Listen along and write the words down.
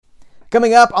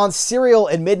Coming up on Serial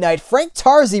at Midnight, Frank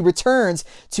Tarzi returns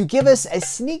to give us a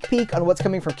sneak peek on what's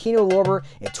coming from Kino Lorber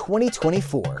in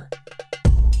 2024.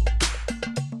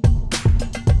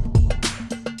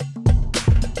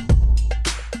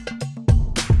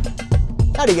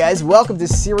 Howdy guys, welcome to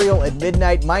Serial at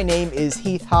Midnight. My name is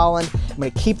Heath Holland. I'm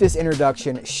going to keep this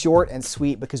introduction short and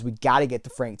sweet because we got to get to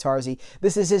Frank Tarzi.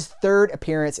 This is his third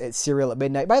appearance at Serial at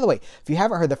Midnight. By the way, if you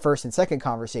haven't heard the first and second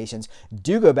conversations,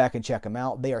 do go back and check them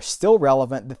out. They are still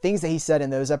relevant. The things that he said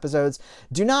in those episodes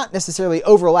do not necessarily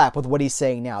overlap with what he's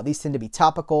saying now. These tend to be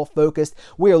topical, focused.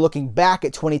 We are looking back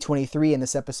at 2023 in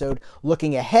this episode,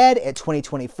 looking ahead at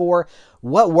 2024.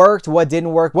 What worked, what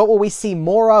didn't work, what will we see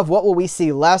more of, what will we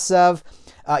see less of?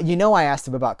 I asked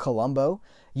him about Columbo.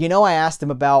 I asked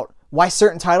him about why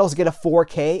certain titles get a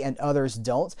 4K and others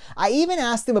don't. I even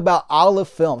asked him about Olive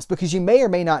Films because you may or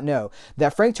may not know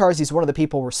that Frank Tarzi is one of the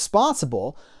people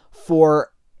responsible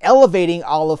for elevating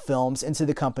Olive Films into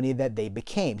the company that they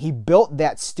became. He built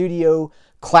that studio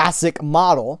classic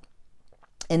model,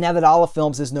 and now that Olive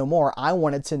Films is no more, I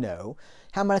wanted to know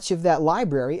how much of that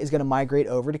library is going to migrate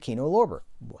over to Kino Lorber.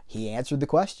 He answered the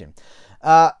question.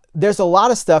 There's a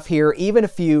lot of stuff here, even a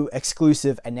few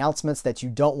exclusive announcements that you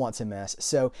don't want to miss.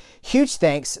 So huge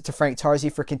thanks to Frank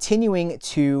Tarzi for continuing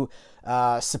to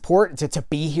support, to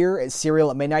be here at Serial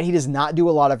at Midnight. He does not do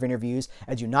a lot of interviews.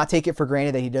 I do not take it for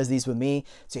granted that he does these with me.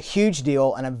 It's a huge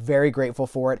deal, and I'm very grateful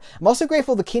for it. I'm also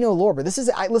grateful to Kino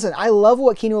Lorber. I love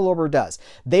what Kino Lorber does.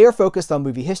 They are focused on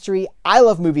movie history. I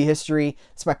love movie history.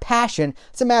 It's my passion.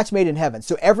 It's a match made in heaven.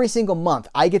 So every single month,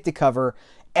 I get to cover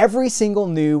every single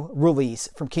new release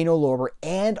from Kino Lorber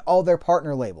and all their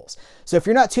partner labels. So if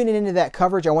you're not tuning into that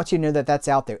coverage, I want you to know that that's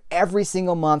out there. Every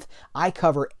single month, I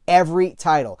cover every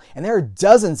title, and there are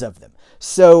dozens of them.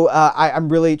 So I'm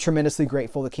really tremendously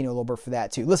grateful to Kino Lorber for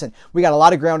that too. Listen, we got a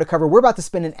lot of ground to cover. We're about to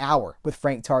spend an hour with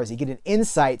Frank Tarzi, get an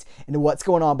insight into what's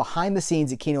going on behind the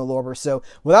scenes at Kino Lorber. So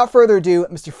without further ado,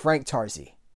 Mr. Frank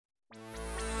Tarzi.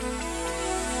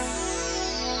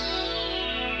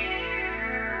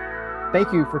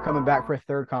 Thank you for coming back for a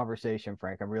third conversation,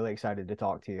 Frank. I'm really excited to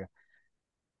talk to you.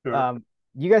 Sure.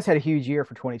 You guys had a huge year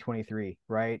for 2023,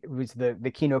 right? It was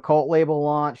the Kino Cult label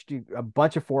launched. A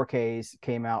bunch of 4Ks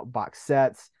came out, box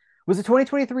sets. Was it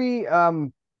 2023?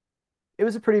 It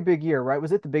was a pretty big year, right?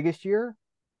 Was it the biggest year?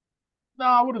 No,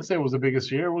 I wouldn't say it was the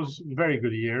biggest year. It was a very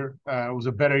good year. It was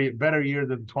a better year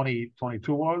than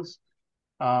 2022 was.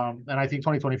 And I think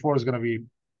 2024 is going to be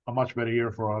a much better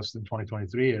year for us than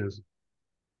 2023 is.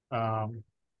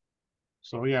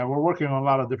 So yeah, we're working on a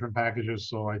lot of different packages.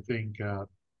 So I think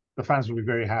the fans will be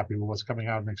very happy with what's coming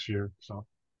out next year. So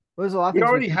There's a lot of we things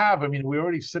already have. I mean, we're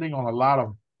already sitting on a lot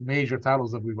of major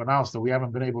titles that we've announced that we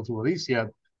haven't been able to release yet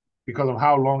because of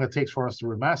how long it takes for us to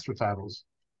remaster titles.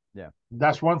 Yeah,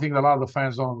 That's one thing that a lot of the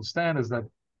fans don't understand is that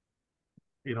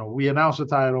we announce a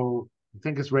title,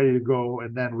 think it's ready to go,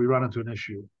 and then we run into an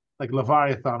issue. Like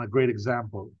Leviathan, a great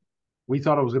example. We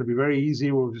thought it was going to be very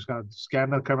easy. We were just going to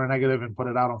scan the camera negative and put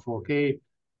it out on 4K.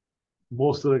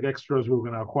 Most of the extras we were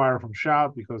going to acquire from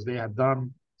Shout because they had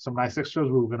done some nice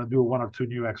extras. We were going to do one or two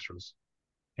new extras.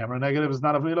 Camera negative is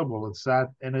not available. It's sat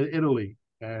in Italy.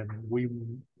 And we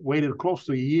waited close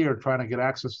to a year trying to get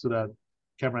access to that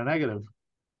camera negative.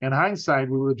 In hindsight,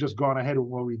 we would have just gone ahead with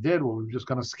what we did, where we were just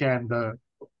going to scan the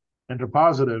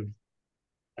interpositive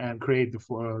and create the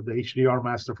HDR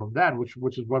master from that, which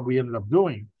is what we ended up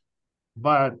doing.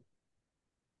 But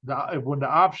when the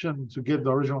option to get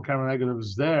the original camera negative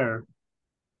is there,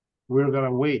 we're going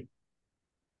to wait.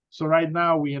 So right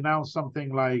now we announced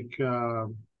something like The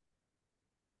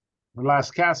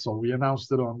Last Castle. We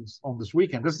announced it on this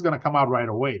weekend. This is going to come out right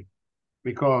away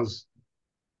because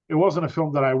it wasn't a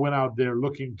film that I went out there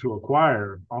looking to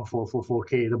acquire on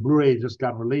 4K. The Blu-ray just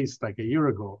got released like a year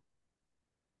ago.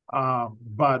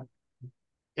 But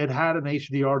it had an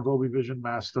HDR Dolby Vision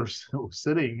master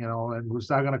sitting, and it's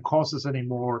not going to cost us any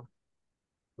more,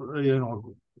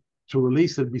 to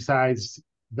release it besides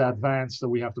the advance that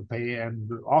we have to pay and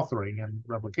authoring and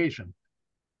replication.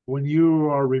 When you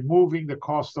are removing the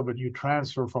cost of a new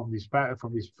transfer from these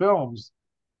films,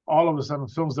 all of a sudden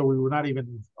films that we were not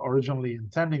even originally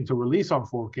intending to release on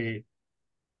 4K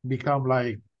become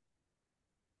like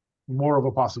more of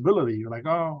a possibility. You're like,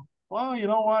 oh, well, you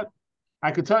know what?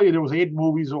 I could tell you there was 8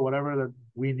 movies or whatever that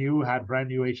we knew had brand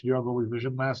new HDR Dolby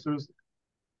Vision masters.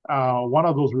 One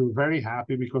of those we were very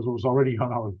happy because it was already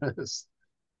on our list.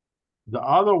 The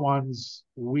other ones,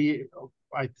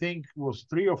 I think was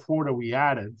 3 or 4 that we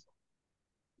added.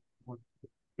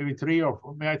 Maybe 3 or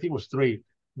I think it was 3.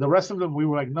 The rest of them, we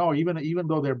were like, no, even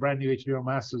though they're brand new HDR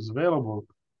masters available,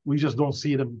 we just don't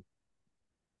see them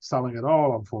selling at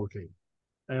all on 4K.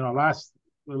 The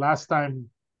last time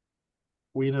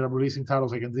we ended up releasing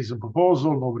titles like Indecent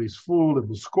Proposal, Nobody's Fool, and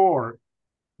The Score,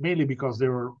 mainly because they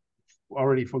were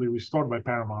already fully restored by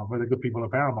Paramount, by the good people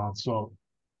of Paramount. So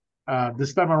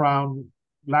this time around,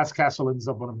 Last Castle ends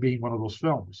up being one of those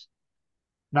films.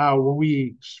 Now, when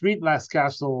we street Last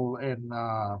Castle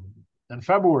in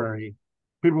February,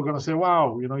 people are going to say,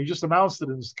 "Wow, you just announced it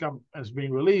and it's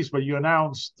being released, but you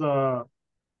announced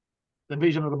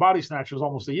Invasion of the Body Snatchers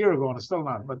almost a year ago and it's still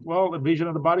not." But well, Invasion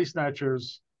of the Body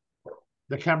Snatchers,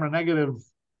 the camera negative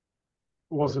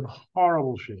was in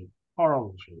horrible shape,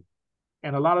 horrible shape,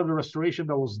 and a lot of the restoration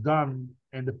that was done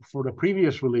for the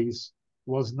previous release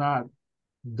was not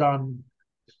done.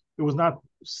 It was not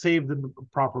saved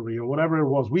properly or whatever it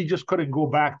was. We just couldn't go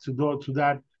back to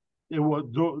that. It was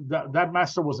that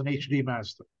master was an HD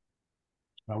master.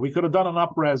 We could have done an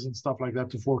up-res and stuff like that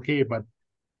to 4K, but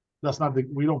that's not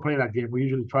we don't play that game. We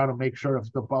usually try to make sure if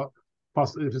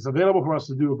it's available for us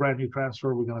to do a brand new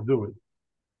transfer, we're going to do it.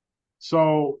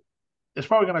 So it's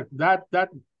probably going to that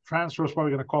transfer is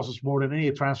probably going to cost us more than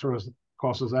any transfer has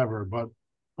cost us ever. But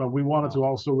we wanted to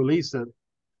also release it,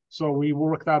 so we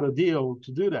worked out a deal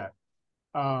to do that.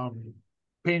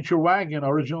 Paint Your Wagon,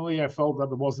 originally I felt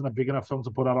that it wasn't a big enough film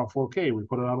to put out on 4K. We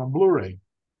put it out on Blu-ray.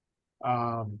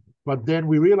 But then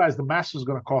we realized the master is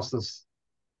going to cost us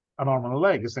an arm and a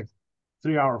leg. It's like a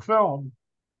 3-hour film.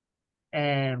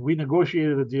 And we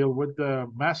negotiated a deal with the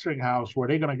mastering house where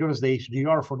they're going to give us the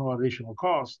HDR for no additional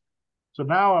cost. So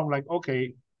now I'm like,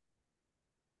 okay,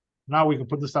 now we can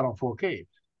put this out on 4K.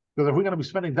 Because if we're going to be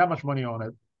spending that much money on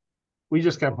it, we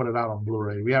just can't put it out on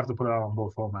Blu-ray. We have to put it out on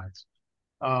both formats.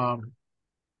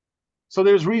 So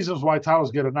there's reasons why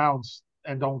titles get announced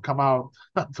and don't come out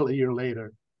until a year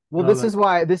later. Well, this is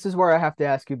where I have to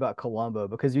ask you about Columbo,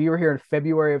 because you were here in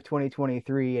February of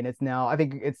 2023 and it's now, I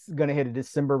think it's going to hit a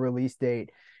December release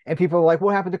date, and people are like,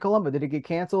 what happened to Columbo? Did it get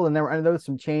canceled? And there were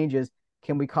some changes.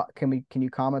 Can you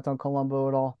comment on Columbo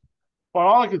at all? Well,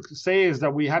 all I could say is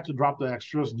that we had to drop the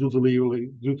extras due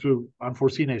to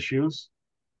unforeseen issues.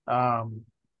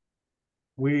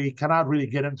 We cannot really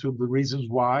get into the reasons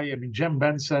why. I mean, Jim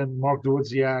Benson, Mark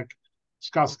Dawidziak,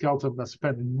 Scott Skelton that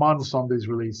spent months on these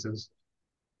releases.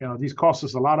 These cost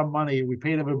us a lot of money. We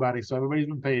paid everybody, so everybody's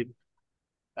been paid.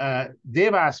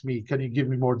 Dave asked me, can you give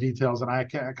me more details? And I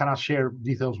cannot share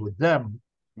details with them.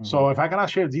 Mm-hmm. So if I cannot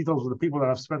share details with the people that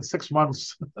have spent 6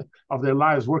 months of their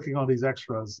lives working on these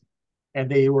extras, and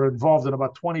they were involved in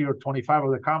about 20 or 25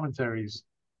 of the commentaries,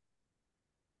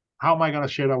 how am I going to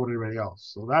share that with everybody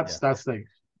else? So that's the thing.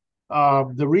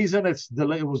 The reason it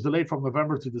was delayed from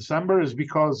November to December is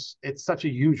because it's such a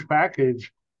huge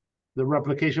package. The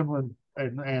replication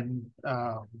and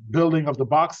building of the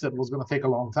box set was going to take a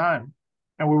long time,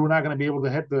 and we were not going to be able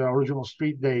to hit the original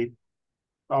street date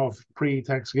of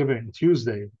pre-Thanksgiving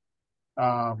Tuesday,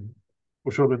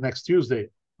 which will be next Tuesday.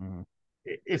 Mm-hmm.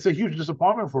 It's a huge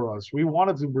disappointment for us. We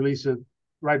wanted to release it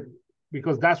right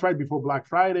because that's right before Black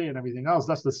Friday and everything else.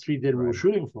 That's the street date we were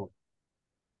shooting for.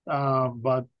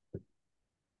 But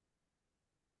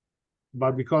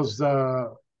because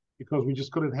we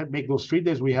just couldn't make those street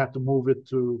days, we had to move it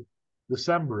to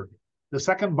December. The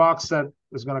second box set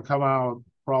is going to come out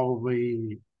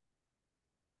probably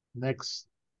next,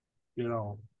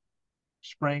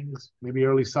 spring, maybe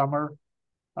early summer.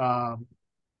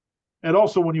 And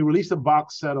also, when you release a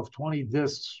box set of 20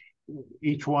 discs,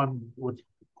 each one with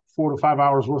 4 to 5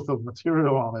 hours worth of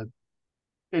material on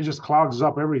it just clogs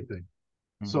up everything.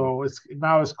 Mm-hmm. So it's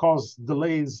caused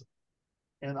delays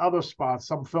in other spots.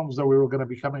 Some films that we were going to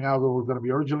be coming out that were going to be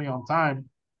originally on time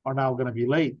are now going to be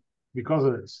late because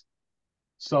of this.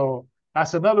 So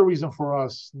that's another reason for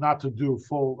us not to do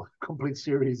full, complete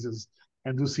series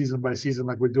and do season by season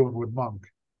like we're doing with Monk.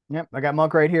 Yep, I got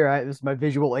Monk right here. This is my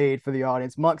visual aid for the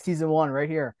audience. Monk season 1 right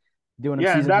here. And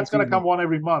that's going to come one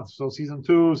every month. So season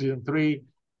 2, season 3.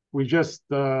 We just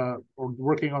are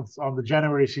working on the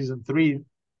January season 3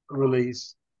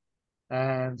 release,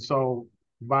 and so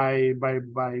by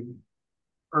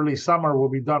early summer we'll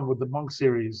be done with the Monk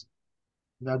series.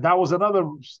 Now that was another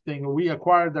thing. We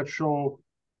acquired that show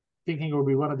thinking it would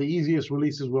be one of the easiest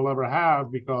releases we'll ever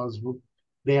have because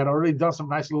they had already done some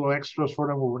nice little extras for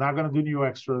them. We were not going to do new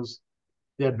extras.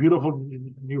 They had beautiful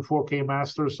new 4K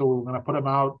masters, so we were going to put them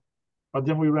out. But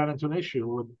then we ran into an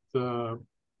issue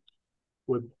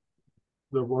with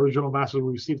the original masters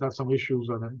we received had some issues,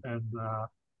 the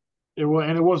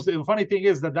funny thing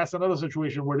is that's another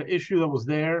situation where the issue that was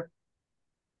there,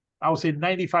 I would say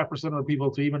 95% of the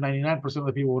people to even 99% of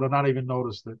the people would have not even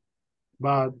noticed it.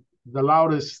 But the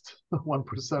loudest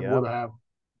 1% would have,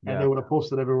 and they would have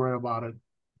posted everywhere about it.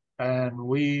 And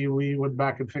we went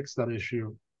back and fixed that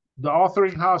issue. The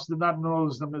authoring house did not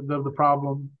notice the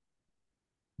problem.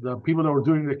 The people that were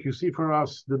doing the QC for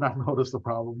us did not notice the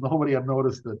problem. Nobody had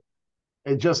noticed it.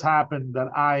 It just happened that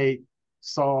I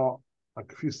saw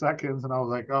like a few seconds and I was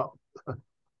like, oh,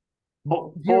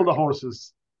 hold You the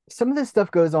horses. Some of this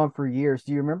stuff goes on for years.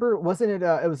 Do you remember? Wasn't it?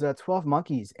 It was 12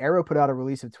 Monkeys. Arrow put out a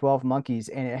release of 12 Monkeys,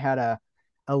 and it had a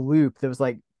loop that was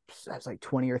like, it was like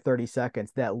 20 or 30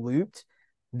 seconds that looped.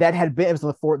 That had been, it was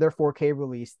their 4K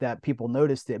release that people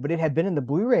noticed it, but it had been in the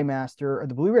Blu-ray master or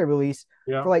the Blu-ray release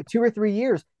Yeah, for like 2 or 3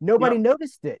 years. Nobody yeah,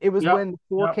 noticed it. It was yeah, when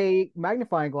yeah. 4K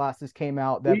magnifying glasses came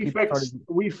out that We people started. fixed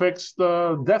we fixed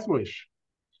Death Wish.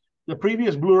 The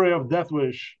previous Blu-ray of Death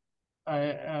Wish in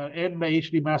the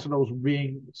HD master that was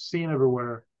being seen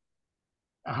everywhere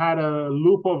had a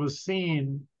loop of a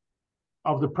scene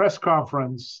of the press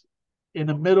conference in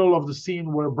the middle of the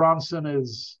scene where Bronson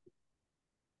is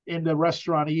in the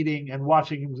restaurant eating and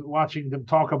watching them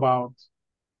talk about.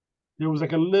 There was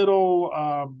like a little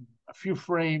a few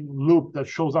frame loop that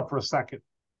shows up for a second,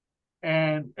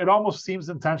 and it almost seems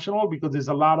intentional because there's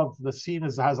a lot of the scene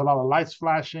has a lot of lights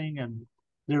flashing and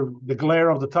the glare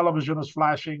of the television is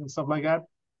flashing and stuff like that.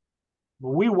 But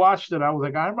we watched it. I was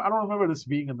like, I don't remember this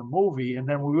being in the movie. And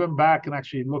then we went back and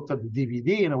actually looked at the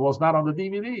DVD, and it was not on the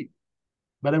DVD,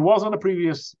 but it was on the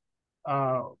previous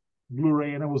uh,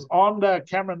 Blu-ray, and it was on the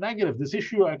camera negative. This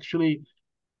issue actually,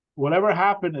 whatever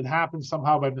happened, it happened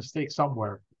somehow by mistake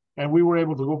somewhere, and we were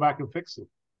able to go back and fix it.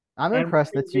 I'm And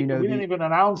impressed that you know we didn't the. even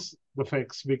announce the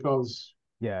fix because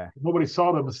Yeah, nobody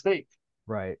saw the mistake.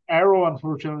 right. Arrow,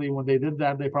 unfortunately, when they did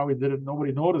that, they probably didn't.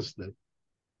 Nobody noticed it.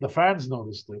 The fans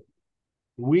noticed it.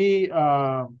 We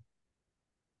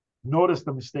noticed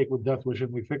the mistake with Death Wish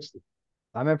and we fixed it.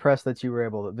 I'm impressed that you were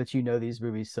able to, that you know these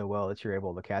movies so well that you're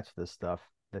able to catch this stuff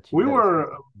We that is.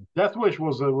 were Death Wish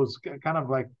was kind of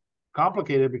like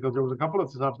complicated because there was a couple of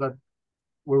stuff that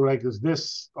we were like, is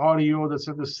this audio that's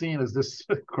in the scene, is this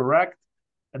correct?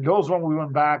 And those when we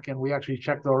went back and we actually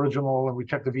checked the original and we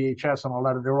checked the VHS and all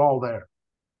that, and they're all there.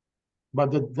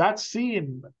 But that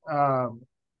scene,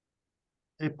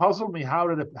 it puzzled me. How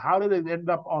did it end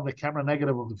up on the camera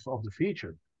negative of the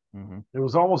feature? Mhm. It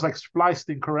was almost like spliced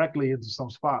incorrectly into some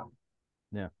spot.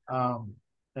 Yeah, Um,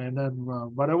 and then,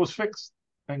 but it was fixed.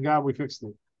 Thank God we fixed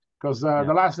it. Because yeah.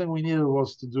 the last thing we needed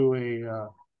was to do a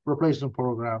replacement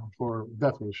program for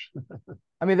Death Wish.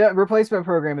 I mean, that replacement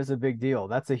program is a big deal.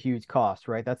 That's a huge cost,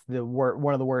 right? That's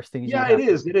one of the worst things you would Yeah, it have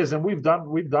to is. It is, and we've done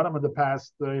them in the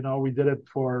past. We did it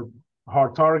for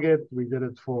Hard Target. We did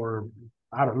it for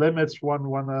Out of Limits.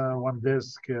 One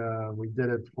disc. We did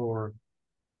it for.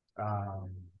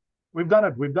 Um, we've done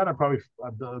it. We've done it probably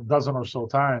a dozen or so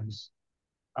times.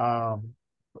 Um,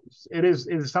 it is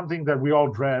something that we all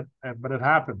dread, but it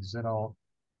happens.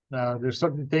 There's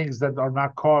certain things that are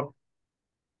not caught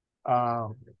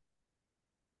um,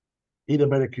 either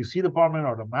by the QC department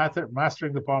or the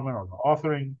mastering department or the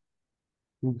authoring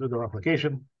who did the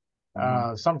replication.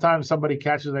 Mhm. Sometimes somebody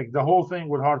catches like the whole thing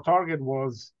with Hard Target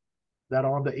was that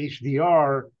on the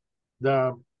HDR,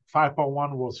 the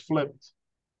 5.1 was flipped.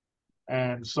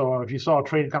 And so if you saw a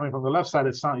train coming from the left side,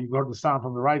 you heard the sound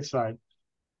from the right side.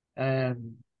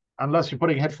 And unless you're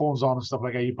putting headphones on and stuff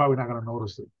like that, you're probably not going to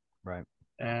notice it. Right.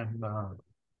 And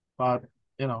but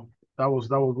that was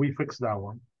we fixed that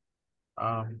one.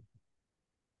 Um,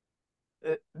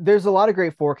 There's a lot of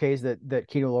great 4Ks that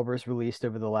Kino Lorber has released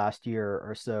over the last year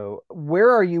or so.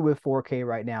 Where are you with 4K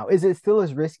right now? Is it still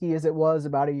as risky as it was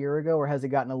about a year ago, or has it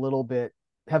gotten a little bit?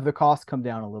 Have the costs come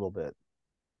down a little bit?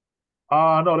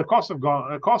 no, the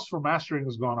cost for mastering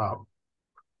has gone up.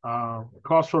 The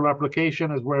cost for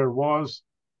replication is where it was.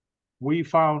 We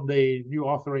found a new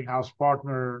authoring house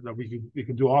partner that we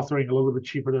could do authoring a little bit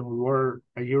cheaper than we were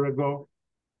a year ago.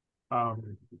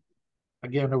 Um,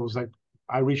 Again, it was like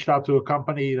I reached out to a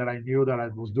company that I knew that I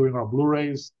was doing our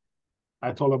Blu-rays.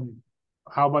 I told them,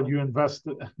 "How about you invest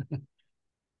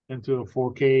into a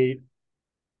 4K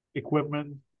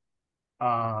equipment?"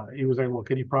 He was like, "Well,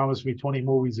 can you promise me 20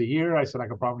 movies a year?" I said, "I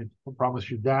can probably promise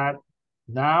you that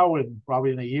now, and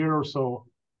probably in a year or so,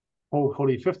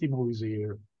 hopefully 50 movies a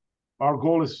year." Our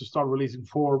goal is to start releasing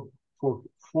four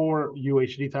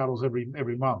UHD titles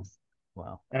every month,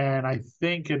 Wow. and I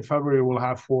think in February we'll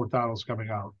have 4 titles coming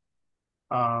out.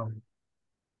 Um,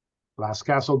 Last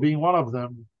Castle being one of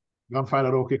them, Gunfight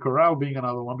at OK Corral being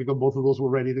another one because both of those were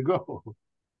ready to go.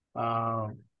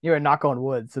 Um, You're a knock on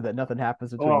wood so that nothing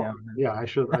happens between now oh and then. yeah, I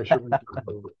should.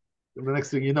 The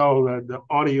next thing you know, the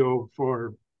audio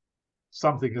for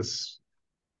something is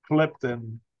flipped,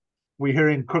 and we're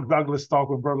hearing Kirk Douglas talk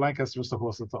when Burt Lancaster was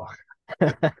supposed to talk.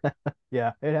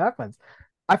 Yeah, it happens.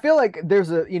 I feel like there's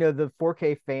the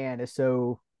 4K fan is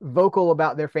so vocal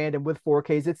about their fandom with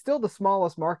 4Ks. It's still the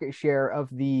smallest market share of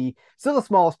still the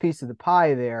smallest piece of the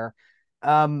pie there.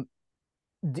 Um,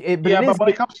 but Yeah, it but is when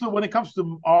it get comes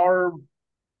to our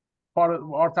part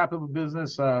of our type of a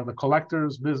business, the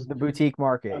collectors business, the boutique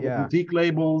market. the Yeah. boutique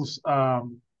labels,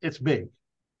 it's big.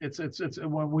 It's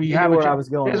when we You have knew a where I was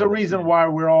going there's a with it. reason Yeah. why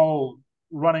we're all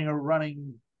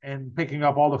running and picking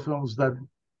up all the films that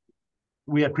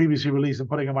we had previously released and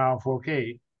putting them out on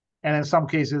 4K. And in some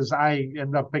cases, I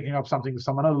end up picking up something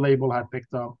some another label had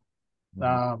picked up. Mhm.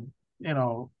 Um, you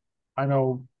know, I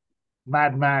know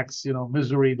Mad Max,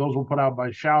 Misery, those were put out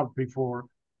by Shout before,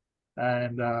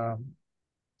 and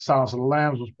Silence of the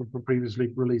Lambs was previously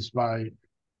released by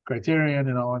Criterion,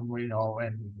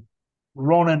 and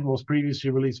Ronin was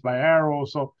previously released by Arrow.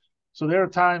 So there are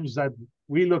times that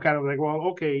we look at it like, well,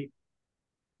 okay,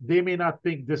 they may not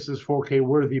think this is 4K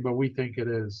worthy, but we think it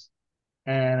is,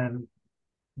 and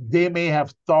they may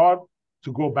have thought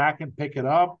to go back and pick it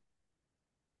up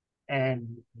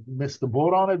and miss the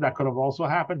boat on it. That could have also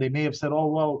happened. They may have said, "Oh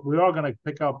well, we are going to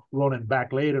pick up Ronin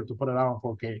back later to put it out on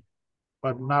 4K,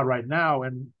 but not right now."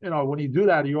 And when you do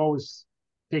that, you always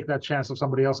take that chance of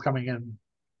somebody else coming in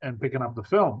and picking up the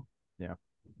film. Yeah.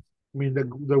 I mean,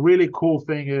 the really cool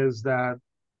thing is that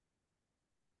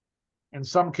in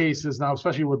some cases now,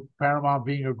 especially with Paramount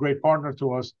being a great partner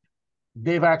to us,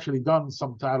 they've actually done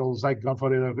some titles like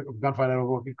Gunfight at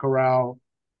Avoca Corral.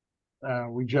 I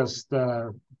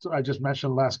just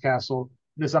mentioned Last Castle.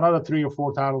 There's another 3 or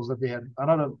 4 titles that they had,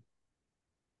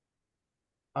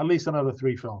 at least another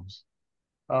 3 films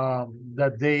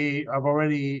that they have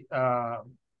already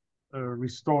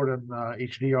restored in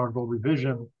HDR Dolby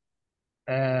Vision.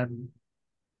 And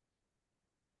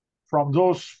from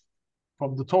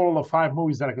from the total of 5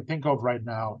 movies that I can think of right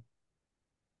now,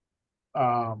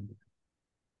 um,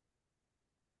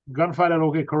 Gunfight at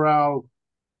OK Corral,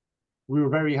 we were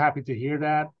very happy to hear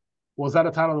that. Was that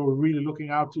a title that we're really looking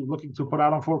to put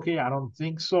out on 4K? I don't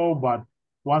think so, but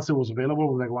once it was available,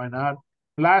 we were like, why not?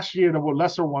 Last year, the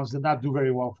lesser ones did not do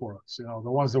very well for us.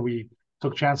 The ones that we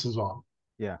took chances on.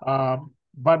 Yeah.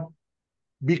 But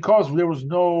because there was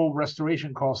no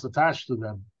restoration cost attached to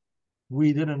them,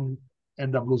 we didn't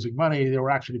end up losing money. They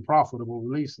were actually profitable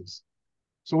releases.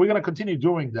 So we're going to continue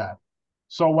doing that.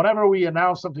 So whenever we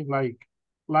announce something like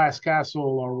Last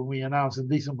Castle, or when we announced a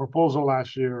decent proposal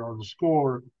last year, or The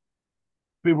Score,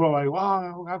 people are like,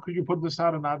 "Wow, how could you put this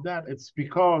out and not that?" It's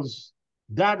because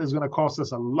that is going to cost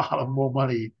us a lot of more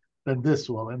money than this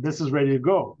will, and this is ready to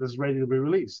go. This is ready to be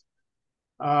released.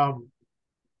 Um,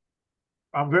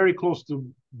 I'm very close to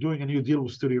doing a new deal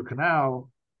with Studio Canal.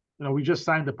 We just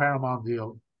signed the Paramount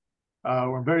deal.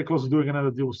 We're very close to doing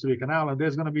another deal with Studio Canal, and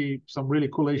there's going to be some really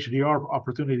cool HDR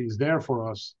opportunities there for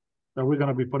us that we're going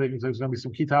to be putting. There's going to be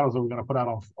some key titles that we're going to put out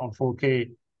on 4K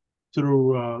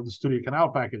through the Studio Canal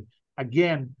package.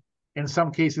 Again, in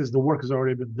some cases, the work has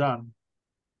already been done.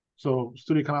 So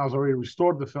Studio Canal has already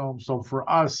restored the film. So for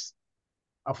us,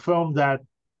 a film that,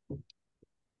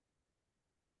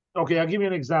 okay, I'll give you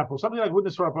an example. Something like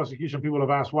Witness for Our Prosecution, people have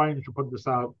asked, why didn't you put this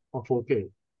out on 4K?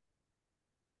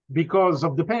 Because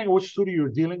of depending on which studio you're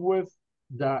dealing with,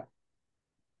 the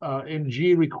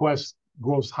NG request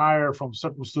goes higher from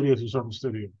certain studio to certain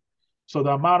studio. So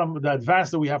the advance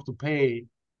that we have to pay,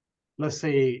 let's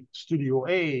say Studio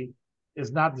A,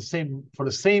 is not the same. For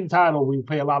the same title, we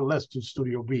pay a lot less to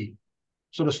Studio B.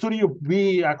 So the Studio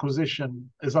B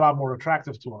acquisition is a lot more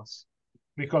attractive to us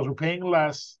because we're paying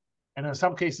less, and in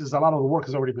some cases, a lot of the work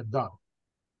has already been done.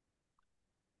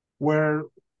 Where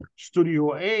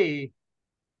Studio A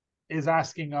is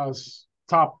asking us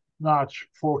top-notch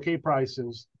 4K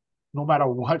prices, no matter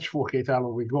which 4K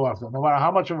title we go after, no matter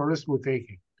how much of a risk we're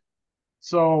taking.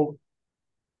 So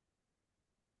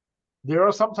there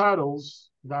are some titles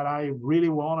that I really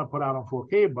want to put out on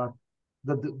 4K, but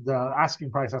the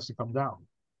asking price has to come down.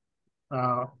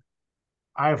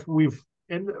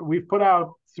 We've put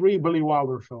out 3 Billy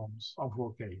Wilder films on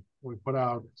 4K. We put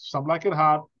out Some Like It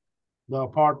Hot, The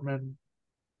Apartment,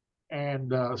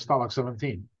 and Stalag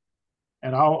 17.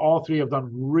 And all 3 have done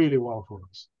really well for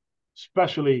us,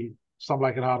 especially Some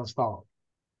Like It Hot and Stalag.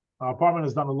 Apartment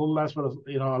has done a little less, but a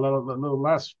little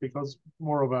less because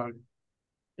more of a,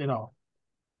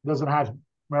 doesn't have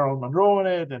Marilyn Monroe in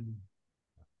it, and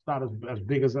it's not as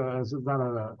big as as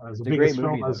It's a big great as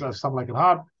film movie though. as Some Like It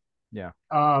Hot. Yeah.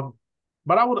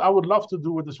 But I would love to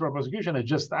do with this prosecution. It's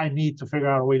just I need to figure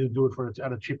out a way to do it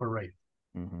at a cheaper rate.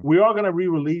 Mm-hmm. We are going to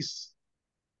re-release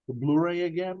the Blu-ray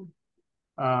again,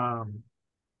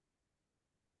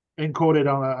 encoded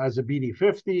as a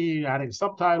BD50, adding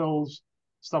subtitles,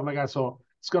 stuff like that. So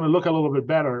it's going to look a little bit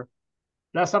better.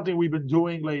 that's something we've been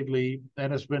doing lately,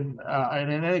 and it's been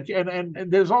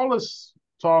and there's all this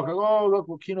talk. Oh, look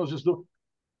what Kino's just doing.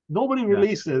 Nobody Yeah.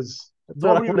 releases That's what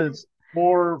I nobody wanted. releases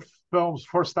more films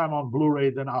first time on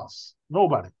Blu-ray than us.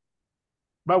 Nobody.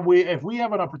 But if we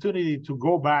have an opportunity to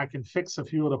go back and fix a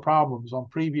few of the problems on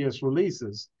previous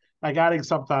releases, like adding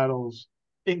subtitles,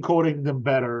 encoding them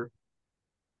better,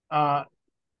 uh,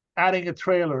 adding a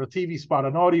trailer, a TV spot,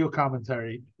 an audio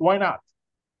commentary, why not?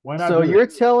 Why not So do you're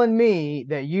that? telling me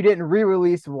that you didn't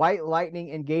re-release White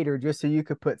Lightning and Gator just so you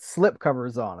could put slip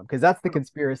covers on them? Because that's the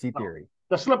conspiracy No. theory.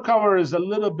 The slipcover is a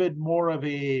little bit more of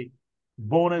a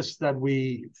bonus that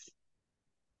we,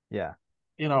 Yeah.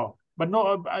 but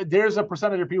no, there's a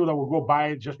percentage of people that will go buy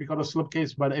it just because of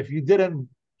slipcase. But if you didn't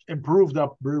improve the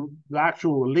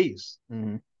actual release,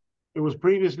 Hmm. it was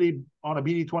previously on a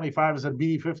BD25 as a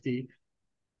BD50.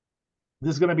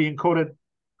 This is going to be encoded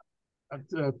at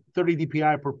 30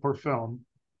 DPI per film.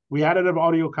 We added an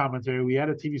audio commentary, we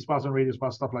added TV spots and radio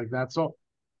spots, stuff like that. So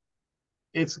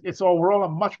it's overall a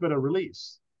much better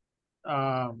release.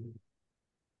 Um,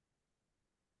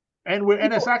 and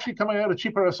it's People, actually coming out a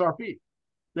cheaper SRP.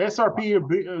 The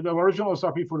SRP, the original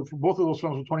SRP for both of those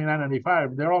films was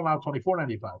 $29.95. They're all now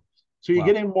 $24.95. So you're wow.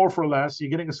 getting more for less. You're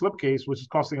getting a slipcase, which is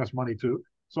costing us money too.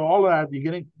 So all of that, you're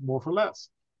getting more for less.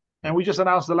 And Yeah. we just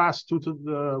announced the last two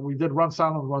we did Run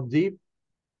Silent, Run Deep.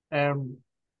 And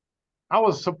I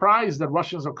was surprised that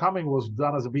Russians Are Coming was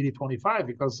done as a BD25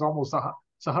 because it's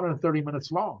 130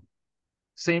 minutes long.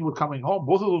 Same with Coming Home.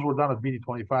 Both of those were done as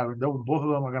BD25, and both of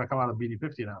them are going to come out as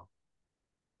BD50 now.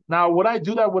 Now, would I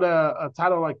do that with a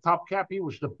title like Top Cappy,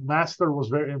 which the master was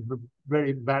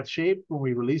very bad shape when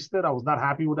we released it? I was not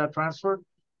happy with that transfer.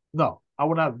 No, I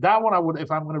would not. That one, I would.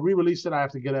 If I'm going to re-release it, I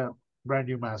have to get a brand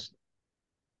new master.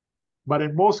 But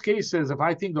in most cases, if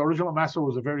I think the original master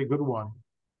was a very good one,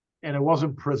 and it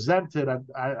wasn't presented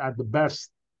at the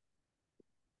best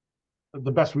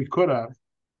we could have,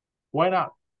 why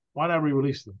not? Why not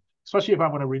re-release them? Especially if I'm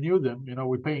going to renew them.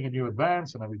 We're paying a new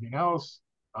advance and everything else.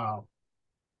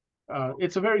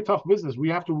 It's a very tough business. We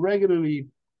have to regularly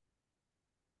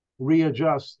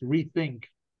readjust, rethink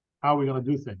how we're going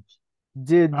to do things.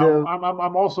 Did the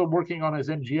I'm also working on his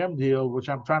MGM deal, which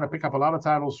I'm trying to pick up a lot of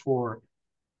titles for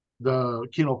the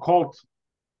Kino Cult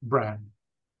brand.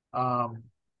 Um,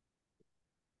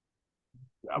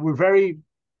 we're very,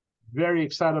 very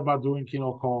excited about doing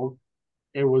Kino Cult.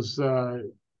 It was it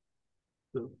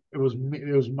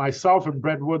was myself and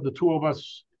Brett Wood, the two of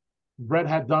us. Brett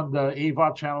had done the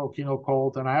AVOD channel Kino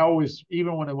Cult, and I always,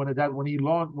 even when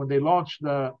they launched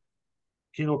the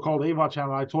Kino Cult AVOD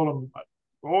channel, I told him,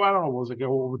 oh, I don't know, what was it,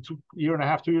 over 2.5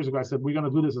 years, 2 years ago, I said, we're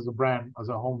going to do this as a brand, as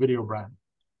a home video brand.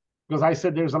 Because I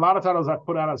said, there's a lot of titles I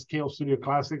put out as KO Studio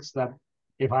Classics that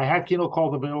if I had Kino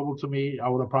Cult available to me, I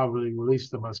would have probably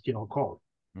released them as Kino Cult.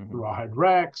 Mhm. Rawhide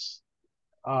Rex,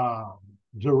 uh,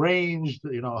 Deranged,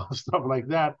 stuff like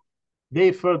that.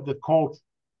 They fit the Cult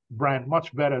brand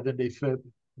much better than they fit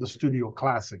the Studio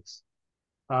Classics.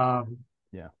 Um,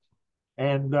 yeah,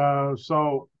 and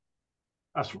so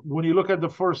when you look at the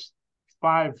first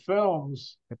 5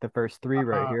 films, at the first three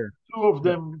right uh, here. two of Yep.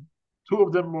 them, two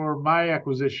of them were my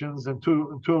acquisitions, and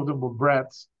two of them were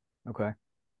Brett's. Okay.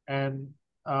 And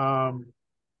um,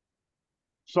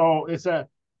 so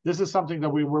this is something that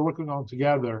we were working on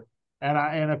together.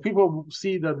 And if people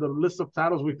see the list of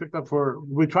titles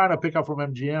we're trying to pick up from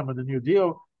MGM and the new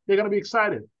deal, they're going to be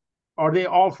excited. Are they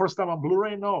all first time on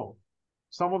Blu-ray? No.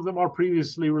 Some of them are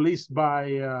previously released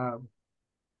by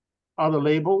other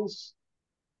labels.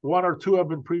 One or two have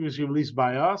been previously released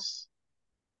by us.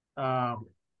 Um,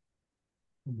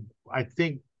 I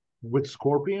think with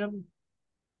Scorpion.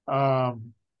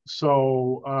 Um,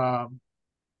 so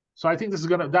so I think this is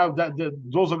gonna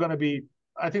those are gonna be.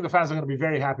 I think the fans are gonna be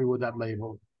very happy with that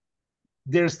label.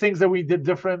 There's things that we did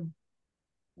different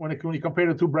when you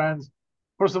compare the two brands.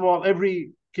 First of all,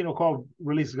 every Kino Call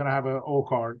release is gonna have an O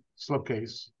card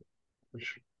slipcase,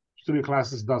 which Studio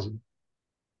Classics doesn't.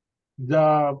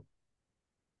 The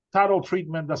title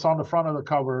treatment that's on the front of the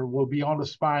cover will be on the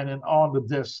spine and on the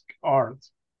disc art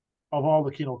of all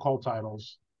the Kino Call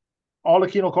titles. All the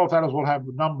Kino Call titles will have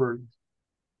numbered.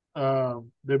 They'll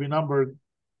be numbered,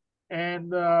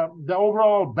 and the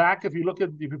overall back. If you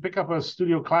pick up a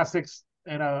Studio Classics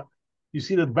and you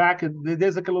see the back, and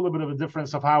there's like a little bit of a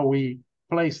difference of how we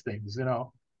place things.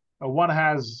 One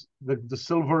has the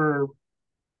silver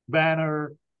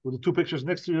banner with the two pictures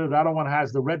next to it. The other one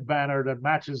has the red banner that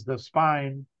matches the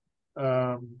spine.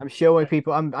 Um, I'm showing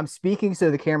people. I'm speaking so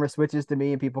the camera switches to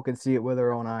me and people can see it with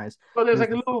their own eyes. so there's This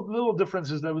like is, little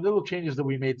little changes that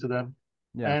we made to them,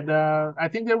 yeah. and I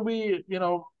think that we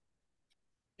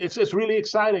it's really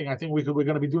exciting. I think we're going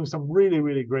to be doing some really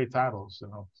really great titles.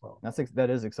 So That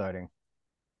is exciting.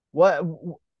 What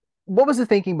what was the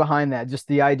thinking behind that? Just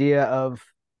the idea of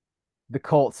the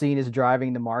cult scene is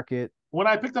driving the market. when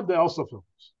I picked up the Elsa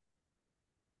films,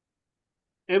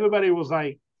 everybody was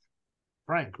like,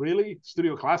 "Frank, really?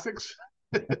 Studio Classics,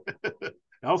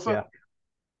 Elsa?" Yeah.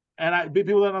 And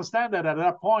people don't understand that at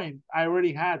that point, I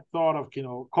already had thought of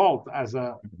cult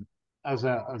Mhm. as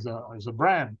a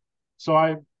brand. So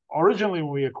I originally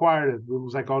when we acquired it, it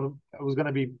was like, oh, it was going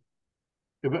to be,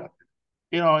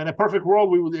 in a perfect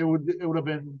world, it would have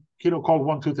been Kino called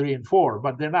 1, 2, 3, and 4,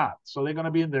 but they're not. So they're going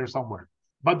to be in there somewhere.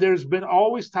 But there's been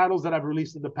always titles that I've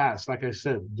released in the past, like I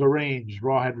said, Deranged,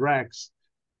 Rawhead Rex,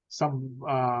 some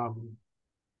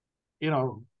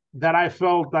that I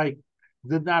felt like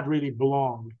did not really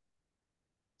belong.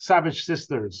 Savage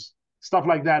Sisters, stuff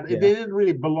like that. They Yeah. didn't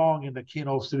really belong in the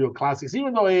Kino Studio Classics,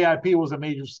 even though AIP was a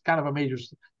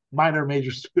minor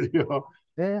major studio.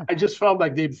 Yeah. I just felt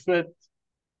like they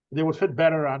would fit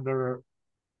better under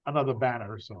another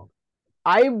banner. So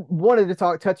I wanted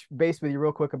to touch base with you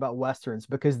real quick about westerns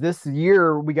because this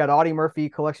year we got Audie Murphy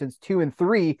collections 2 and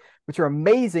 3, which are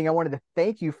amazing. I wanted to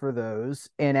thank you for those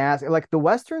and ask, like, the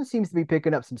western seems to be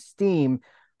picking up some steam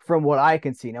from what I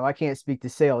can see. Now I can't speak to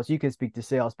sales, you can speak to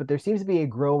sales, but there seems to be a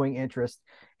growing interest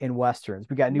in westerns.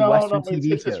 We got new no, western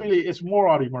TV shows. it's more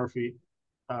Audie Murphy.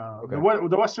 Okay.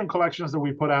 The Western collections that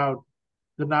we put out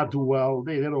did not do well.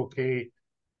 They did okay.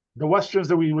 The Westerns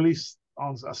that we released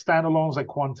on standalones like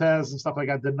Quantes and stuff like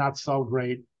that did not sell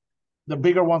great. The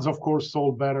bigger ones, of course,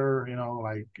 sold better.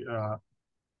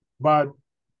 But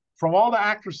from all the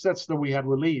actor sets that we had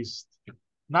released,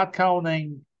 not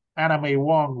counting Anime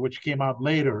Wong, which came out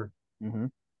later, Mm-hmm.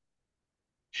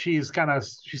 she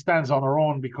stands on her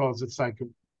own because it's a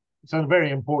very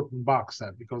important box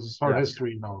set because it's her Yeah.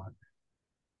 history and all that.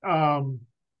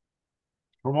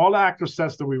 From all the actor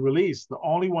sets that we released, the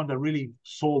only one that really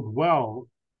sold well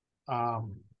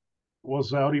um,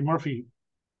 was Eddie Murphy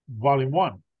Volume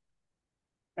 1.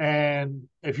 And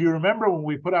if you remember when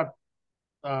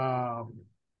um,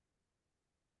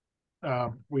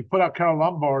 we put out Carol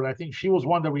Lombard, I think she was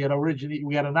one that we had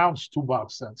announced 2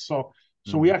 box sets. So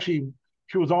we Mm-hmm. actually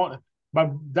she was on,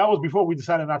 but that was before we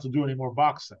decided not to do any more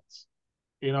box sets.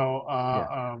 You know,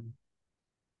 Yeah.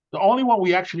 the only one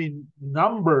we actually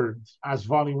numbered as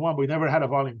Volume 1, we never had a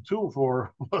Volume 2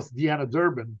 for, was Deanna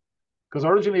Durbin, because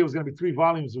originally it was going to be 3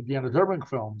 volumes of Deanna Durbin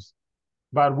films,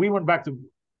 but we went back to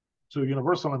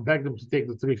Universal and begged them to take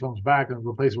the 3 films back and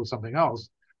replace it with something else.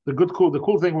 The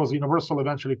cool thing was Universal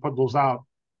eventually put those out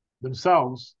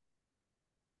themselves.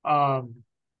 Um,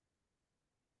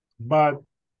 but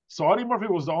so Audie Murphy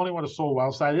was the only one that sold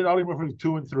well. So I did Audie Murphy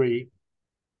 2 and 3.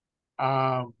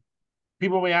 Um,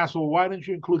 People may ask, well, why didn't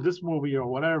you include this movie or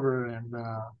whatever? And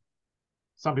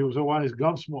some people say, why is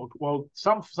Gunsmoke? Well,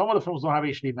 some of the films don't have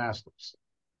HD masters.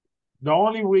 The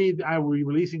only way I will be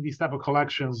releasing these type of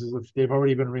collections is if they've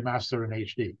already been remastered in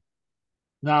HD.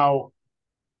 Now,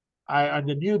 on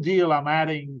the new deal, I'm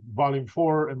adding Volume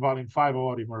 4 and Volume 5 of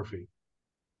Audie Murphy.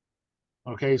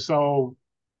 Okay, so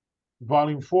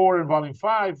Volume 4 and Volume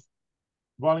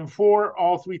 4,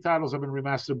 all 3 titles have been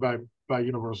remastered by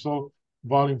Universal.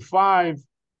 Volume 5,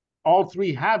 all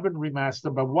 3 have been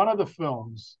remastered, but one of the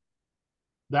films,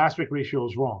 the aspect ratio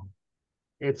is wrong.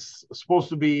 It's supposed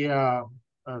to be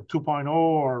 2.0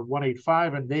 or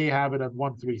 185, and they have it at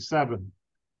 137.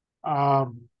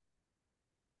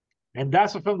 And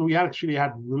that's a film that we actually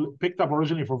had picked up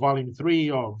originally for Volume 3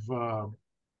 of the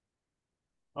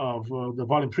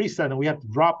Volume 3 set, and we had to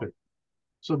drop it.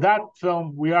 So that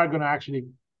film we are going to actually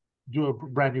do a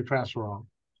brand new transfer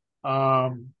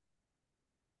on.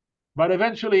 But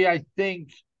eventually, I think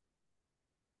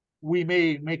we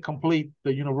may complete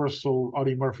the Universal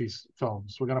Audie Murphy's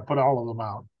films. We're going to put all of them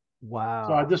out. So at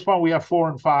Wow. this point, we have 4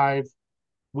 and 5.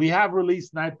 We have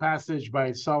released Night Passage by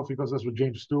itself because that's with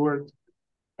James Stewart.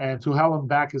 And To Hell and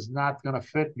Back is not going to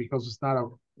fit because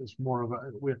it's more of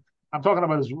I'm talking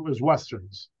about his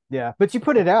Westerns. Yeah. But you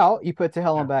put it out. You put To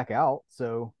Hell Yeah. and Back out.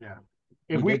 So Yeah.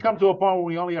 If we we did. come to a point where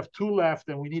we only have 2 left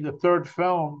and we need a third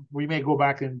film, we may go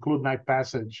back and include Night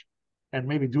Passage and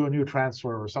maybe do a new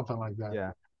transfer or something like that.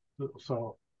 Yeah.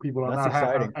 So people are That's not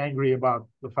exciting. angry about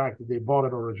the fact that they bought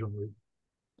it originally.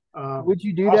 Would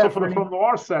you do Also, that for for the any? film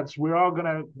noir sets,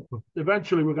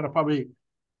 eventually we're gonna probably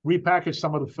repackage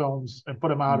some of the films and put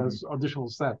them out Mhm. as additional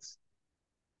sets,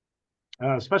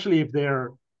 especially if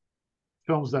they're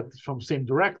films that from same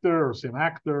director or same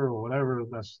actor or whatever.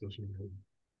 That's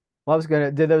Well, I was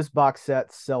gonna. Did those box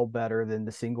sets sell better than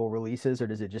the single releases, or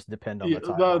does it just depend on yeah, the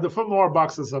title? the film noir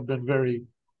boxes have been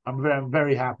I'm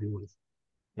very happy with.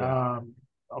 Yeah. Um,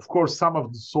 Of course, some have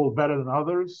sold better than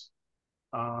others.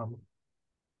 Um,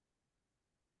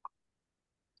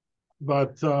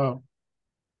 but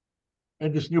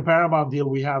in this new Paramount deal,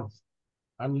 we have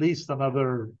at least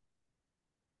another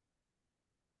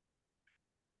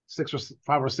six or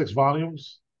five or six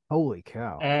volumes, Holy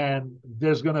cow. and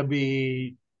there's going to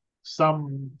be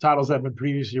some titles that have been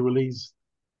previously released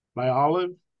by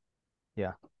Olive.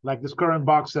 Yeah. Like this current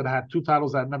box that had two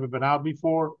titles that had never been out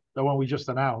before, the one we just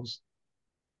announced,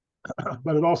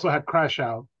 but it also had Crash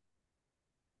Out.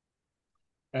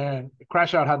 And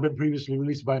Crash Out had been previously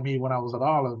released by me when I was at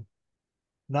Olive.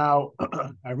 Now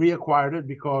I reacquired it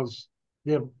because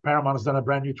Paramount has done a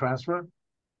brand new transfer,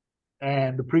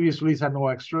 and the previous release had no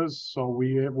extras, so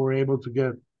we were able to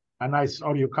get a nice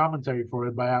audio commentary for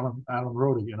it by Alan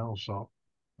Rody, you know. So,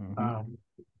 Hmm. um,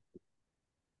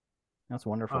 That's uh,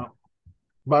 wonderful.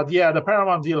 but yeah, the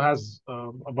Paramount deal has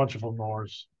a bunch of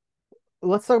honors.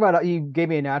 Let's talk about, you gave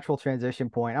me a natural transition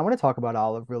point. I want to talk about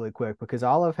Olive really quick because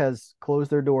Olive has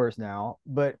closed their doors now,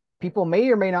 but people may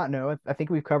or may not know. I think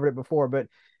we've covered it before, but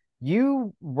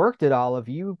you worked at Olive.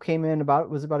 You came in about, it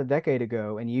was about a decade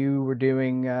ago, and you were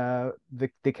doing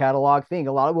the catalog thing.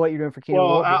 A lot of what you're doing for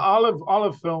Kino Well, Lorber.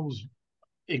 Olive Films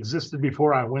existed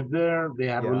before I went there. They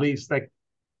had Yeah. released like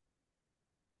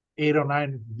 8 or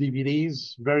 9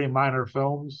 DVDs, very minor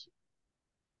films.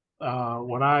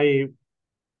 When I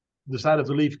decided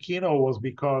to leave Kino was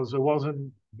because it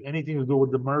wasn't anything to do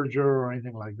with the merger or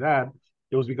anything like that.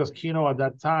 It was because Kino at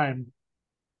that time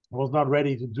was not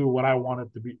ready to do what I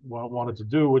wanted to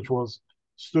do, which was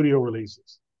studio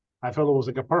releases. I felt it was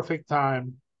like a perfect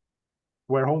time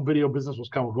where home video business was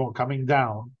coming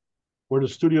down, where the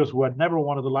studios who had never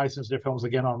wanted to license their films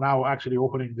again are now actually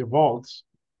opening their vaults.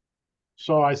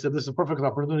 So I said, this is a perfect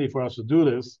opportunity for us to do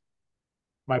this.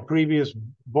 My previous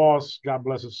boss, God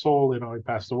bless his soul, you know, he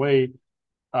passed away,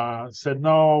 said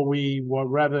no, we would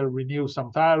rather renew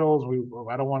some titles.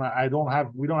 I don't want to.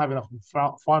 We don't have enough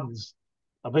funds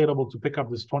available to pick up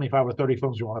this 25 or 30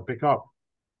 films you want to pick up.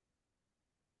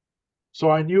 So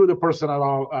I knew the person at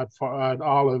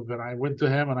Olive, and I went to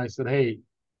him and I said, hey,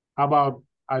 how about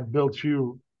I built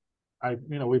you,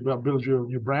 we build you a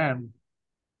new brand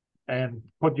and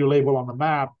put your label on the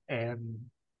map. And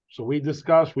so we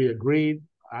discussed, we agreed.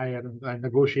 I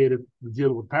negotiated the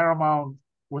deal with Paramount,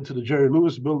 went to the Jerry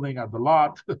Lewis building at the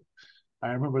lot. I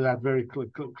remember that very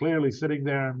clearly sitting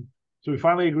there. And so we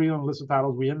finally agreed on a list of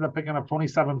titles. We ended up picking up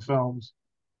 27 films.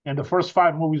 And the first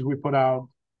 5 movies we put out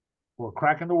were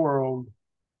Crack in the World,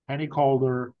 Henny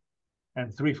Calder,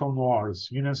 and 3 film noirs: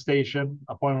 Union Station,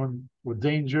 Appointment with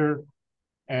Danger,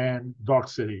 and Dark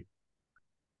City.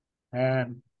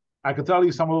 And I can tell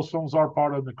you some of those films are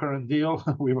part of the current deal.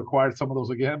 We've acquired some of those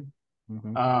again.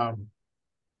 Hmm. Um,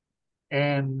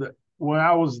 and when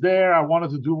I was there, I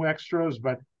wanted to do extras,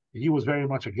 but he was very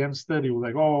much against it. He was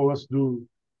like, "Oh, let's do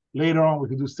later on. We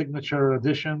could do signature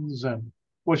editions," and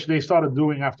which they started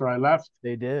doing after I left.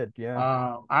 They did.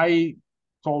 Yeah. I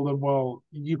told them, "Well,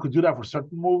 you could do that for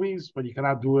certain movies, but you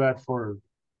cannot do that for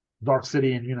Dark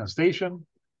City and Union Station.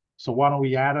 So why don't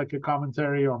we add like a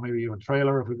commentary or maybe even a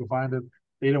trailer if we could find it?"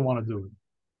 They didn't want to do it.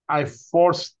 I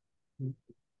forced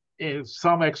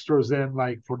some extras in,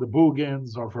 like for the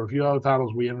Boogans or for a few other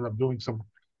titles. We ended up doing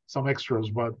some extras,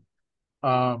 but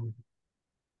um,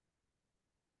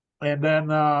 and then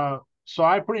so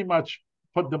I pretty much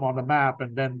put them on the map.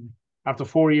 And then after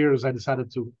 4 years, I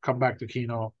decided to come back to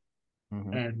Kino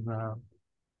Hmm. and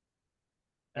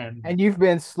and And you've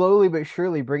been slowly but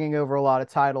surely bringing over a lot of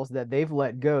titles that they've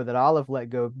let go, that Olive let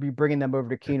go, be bringing them over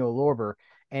to Kino Lorber.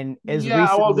 And as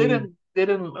yeah, well, recently,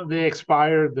 they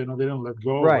expired. You know, they didn't let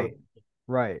go, right,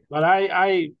 right. but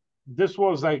I this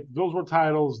was like those were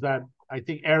titles that I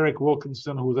think Eric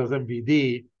Wilkinson, who was at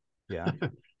MVD, Yeah.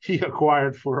 he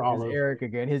acquired for There's Olive. Eric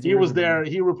again. His He ears was will be. there.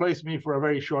 He replaced me for a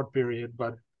very short period,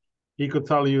 but he could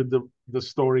tell you the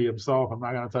story himself. I'm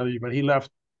not going to tell you, but he left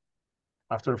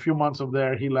after a few months of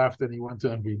there. He left and he went to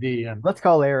MVD. And Let's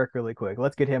call Eric really quick.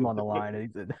 Let's get him on the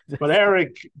line. but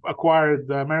Eric acquired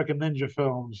the American Ninja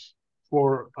films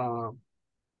for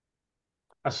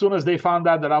as soon as they found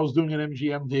out that I was doing an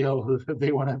MGM deal,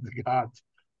 they went and got.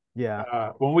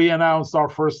 Yeah. When we announced our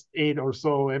first 8 or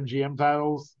so MGM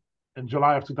titles in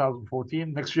July of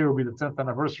 2014, next year will be the 10th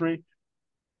anniversary.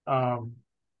 Um,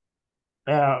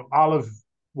 Olive,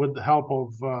 with the help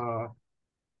of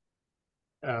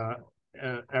uh,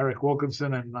 Eric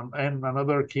Wilkinson and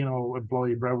another Kino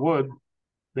employee, Brett Wood,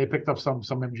 they picked up some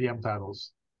MGM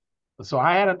titles. So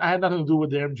I had nothing to do with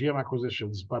the MGM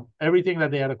acquisitions, but everything that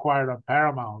they had acquired on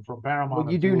Paramount, from But Paramount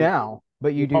you and do through now. But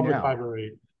the you do public now.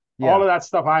 library, All Yeah. of that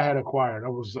stuff I had acquired. I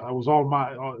was all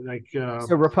my like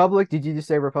So Republic, did you just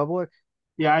say Republic?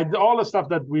 yeah, all the stuff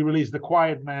that we released, The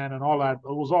Quiet Man and all that,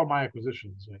 it was all my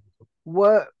acquisitions.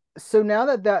 What? So now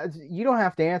that you don't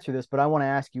have to answer this, but I want to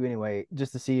ask you anyway,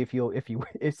 just to see if you'll, if you,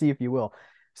 if see if you will.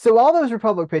 So all those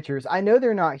Republic pictures, I know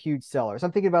they're not huge sellers.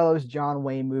 I'm thinking about those John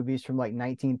Wayne movies from like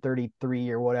 1933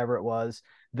 or whatever it was,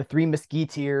 the Three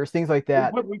Musketeers, things like We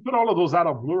that. put we put all of those out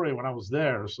on Blu-ray when I was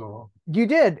there. So You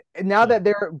did. Now yeah. that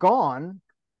they're gone,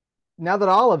 now that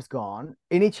Olive's gone,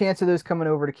 any chance of those coming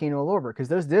over to Kino Lorber? Because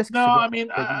those discs No, are going I mean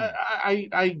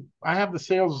big money. I have the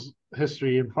sales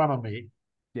history in front of me.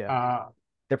 Yeah, Uh,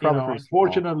 they're probably pretty small.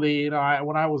 Unfortunately,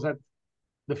 when I was at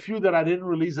the few that I didn't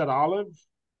release at Olive,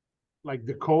 like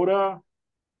Dakota,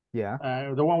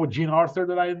 Yeah. the one with Gene Arthur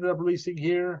that I ended up releasing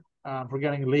here. I'm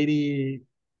forgetting Lady,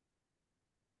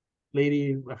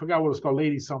 I forgot what it was called,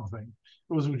 Lady something.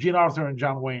 It was with Gene Arthur and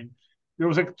John Wayne. There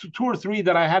was like two or three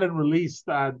that I hadn't released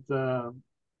um,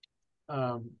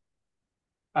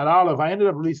 at Olive. I ended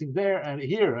up releasing there and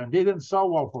here, and they didn't sell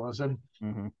well for us. And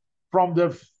Hmm. from the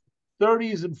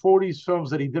 30s and 40s films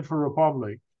that he did for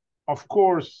Republic, of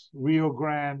course, Rio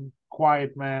Grande,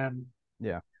 Quiet Man.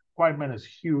 Yeah. Quiet Man is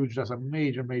huge. That's a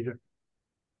major, major.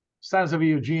 Sands of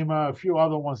Iwo Jima, a few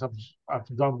other ones have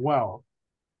done well.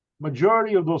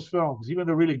 Majority of those films, even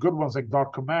the really good ones like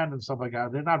Dark Command and stuff like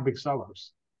that, they're not big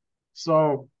sellers.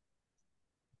 So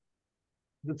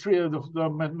the three of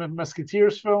the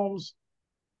Musketeers films,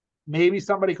 maybe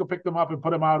somebody could pick them up and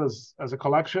put them out as a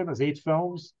collection, as 8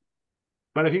 films.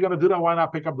 But if you're gonna do that, why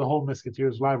not pick up the whole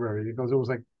Musketeers library? Because it was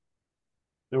like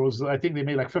I think they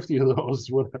made like 50 of those.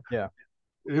 Yeah.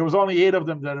 There was only 8 of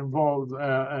them that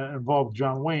involved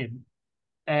John Wayne,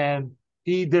 and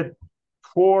he did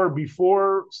 4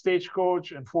 before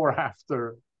Stagecoach and 4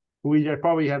 after. We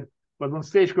probably had, but when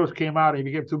Stagecoach came out, he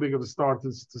became too big of a star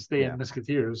to stay Yeah. in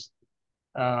Musketeers.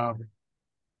 Um,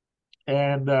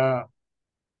 and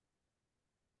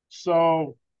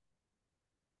so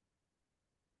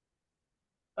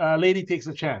Lady Takes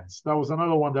a Chance. That was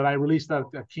another one that I released at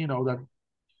Kino. That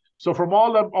so from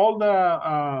all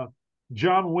the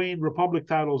John Wayne Republic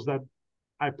titles that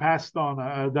I passed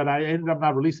on, that I ended up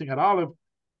not releasing at Olive,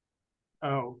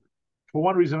 uh, for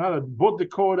one reason or another, both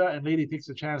Dakota and Lady Takes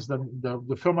a Chance,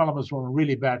 the film elements were in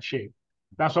really bad shape.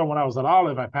 That's why when I was at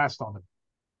Olive, I passed on it.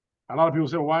 A lot of people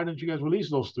say, well, why didn't you guys release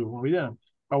those two when we didn't?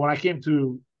 But when I came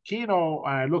to Kino,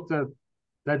 I looked at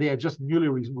that they had just newly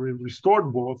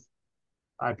restored both.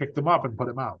 I picked them up and put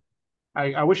them out.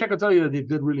 I wish I could tell you that they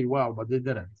did really well, but they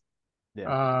didn't.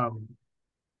 Yeah. Um,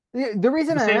 The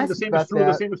reason the I same the asked you same is about true. The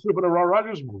that, same is true for the Raw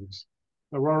Rogers movies.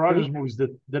 The Raw Rogers who? movies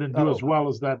didn't do Oh, as well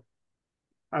as that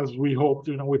as we hoped.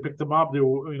 We picked them up. They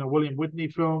were William Whitney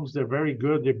films. They're very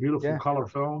good. They're beautiful yeah. color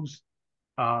films.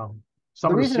 Some The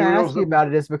of the reason I ask serials you that about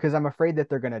it is because I'm afraid that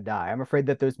they're going to die. I'm afraid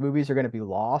that those movies are going to be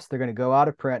lost. They're going to go out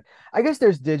of print. I guess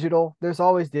there's digital. There's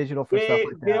always digital for stuff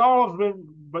like they that. all have been.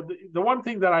 But the one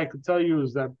thing that I could tell you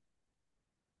is that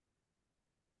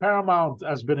Paramount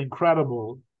has been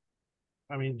incredible.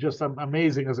 I mean, just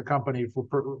amazing as a company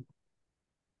for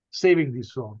saving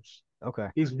these films. Okay.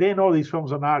 They know these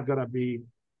films are not going to be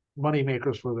money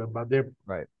makers for them, but they're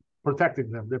Right.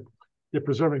 protecting them. They're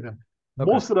preserving them.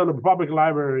 Okay. Most of the public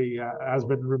library has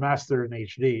been remastered in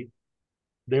HD.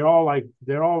 They're all like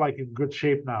in good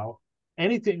shape now.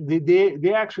 Anything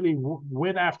they actually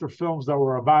went after films that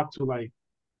were about to like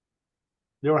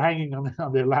they were hanging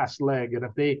on their last leg, and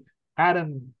if they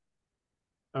hadn't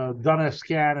done a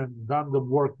scan and done the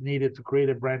work needed to create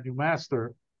a brand new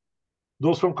master,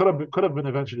 those films could have been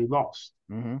eventually lost.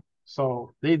 Hmm.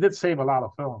 So they did save a lot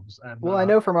of films, and Well, I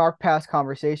know from our past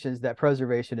conversations that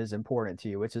preservation is important to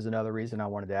you, which is another reason I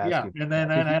wanted to ask yeah, you about and then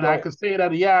that because you and I don't. could say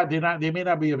that yeah, they may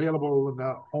not be available in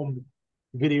the home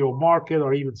video market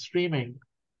or even streaming,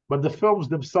 but the films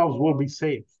themselves will be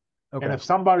safe. And Okay. if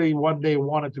somebody one day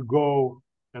wanted to go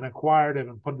and acquire them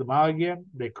and put them out again,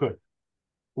 they could.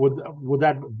 Would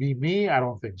that be me? I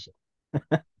don't think so.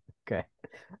 Okay.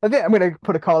 I think I'm going to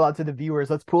put a call out to the viewers.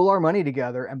 Let's pool our money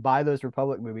together and buy those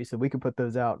Republic movies so we can put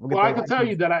those out. We'll get Well, the I can tell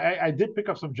you license. that I did pick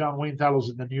up some John Wayne titles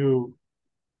in the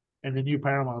new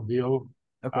Paramount deal,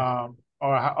 Okay.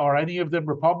 or any of them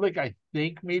Republic. I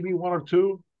think maybe one or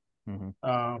two. Hmm.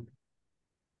 Um,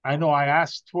 I know I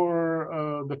asked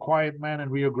for the Quiet Man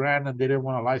and Rio Grande, and they didn't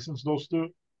want to license those two.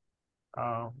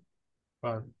 Um,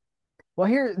 but Well,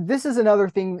 here, this is another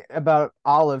thing about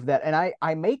Olive that, and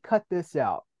I may cut this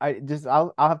out.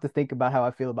 I'll have to think about how I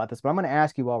feel about this, but I'm going to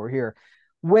ask you while we're here.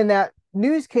 When that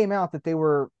news came out that they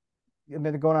were, I mean,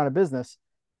 they're going out of business,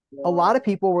 a lot of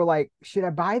people were like, should I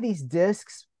buy these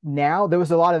discs now, there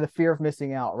was a lot of the fear of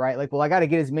missing out, right? Like, well, I got to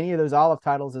get as many of those Olive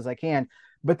titles as I can.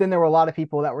 But then there were a lot of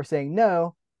people that were saying,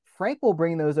 no, Frank will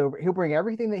bring those over. He'll bring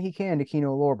everything that he can to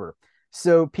Kino Lorber.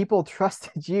 So people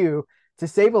trusted you to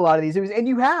save a lot of these movies, and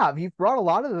you have. You've brought a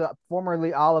lot of the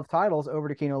formerly Olive titles over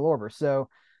to Kino Lorber. So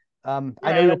I know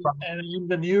Yeah, you'll probably. and in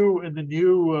the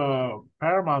new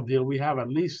Paramount deal, we have at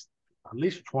least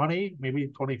 20, maybe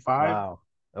 25 Wow.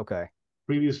 Okay.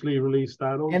 previously released And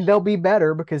titles, they'll be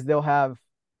better because they'll have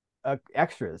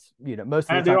extras, most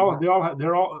of and the time.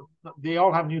 they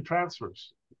all have new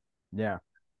transfers. Yeah.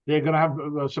 They're going to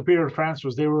have superior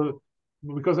transfers. They were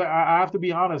because I have to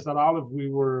be honest that Olive we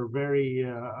were very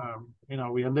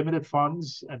we had limited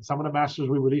funds, and some of the masters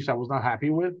we released I was not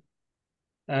happy with,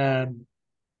 and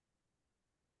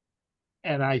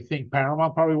I think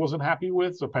Paramount probably wasn't happy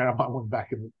with. So Paramount went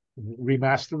back and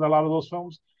remastered a lot of those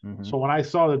films. Hmm. So when I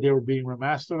saw that they were being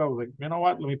remastered, I was like, you know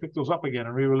what? Let me pick those up again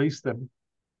and re-release them.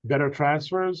 Better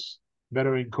transfers,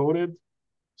 better encoded,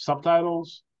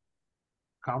 subtitles,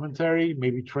 commentary,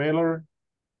 maybe trailer,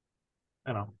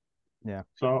 you know. Yeah.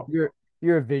 So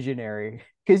You're a visionary.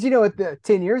 Because at the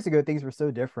 10 years ago, things were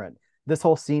so different. This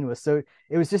whole scene was so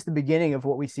it was just the beginning of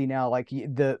what we see now. Like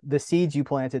the seeds you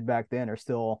planted back then are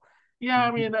still. yeah, I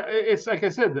mean, it's like I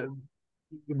said,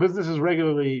 the business is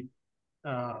regularly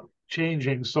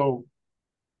changing. So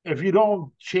if you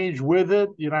don't change with it,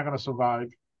 you're not going to survive.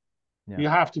 Yeah. You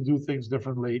have to do things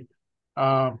differently.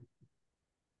 Um,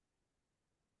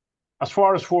 as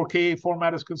far as 4K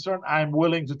format is concerned, I'm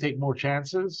willing to take more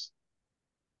chances,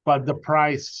 but the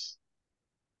price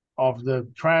of the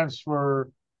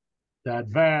transfer, the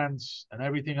advance, and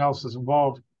everything else is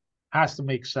involved has to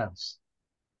make sense.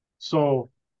 So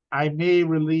I may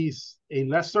release a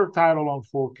lesser title on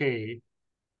 4K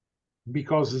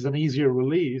because it's an easier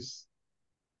release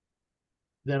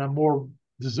than a more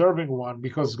deserving one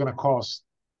because it's going to cost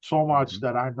so much Hmm.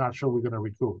 that I'm not sure we're going to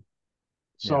recoup.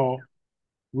 Yeah. So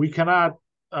we cannot,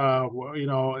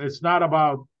 it's not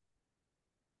about,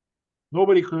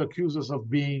 nobody could accuse us of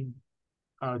being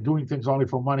doing things only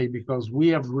for money because we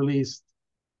have released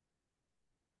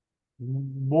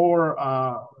more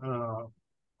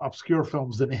obscure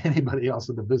films than anybody else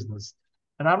in the business.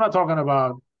 And I'm not talking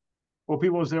about, well,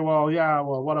 people will say, well, yeah,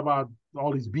 well, what about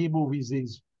all these B movies,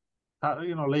 these,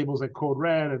 labels like Code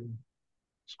Red and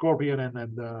Scorpion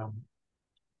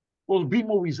well, B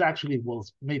movies actually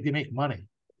they make money.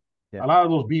 Yeah. A lot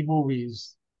of those B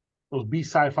movies, those B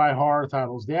sci-fi horror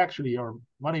titles, they actually are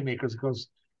money makers because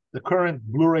the current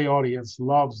Blu-ray audience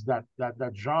loves that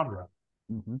genre.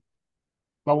 Hmm.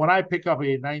 But when I pick up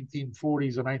a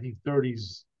 1940s or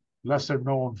 1930s lesser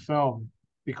known film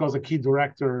because a key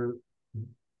director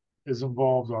is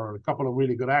involved or a couple of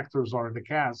really good actors are in the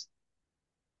cast,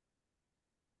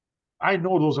 I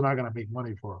know those are not going to make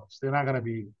money for us. They're not going to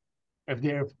be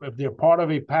if they're part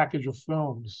of a package of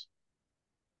films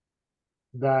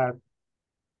that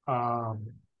um,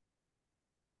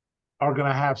 are going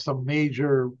to have some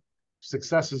major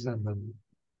successes in them,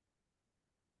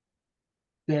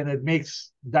 then it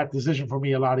makes that decision for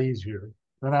me a lot easier.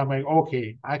 Then I'm like,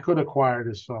 okay, I could acquire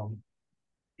this film,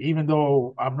 even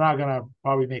though I'm not going to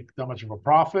probably make that much of a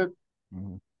profit.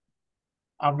 Hmm.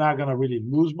 I'm not going to really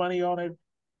lose money on it.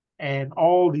 And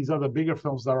all these other bigger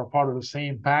films that are part of the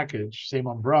same package, same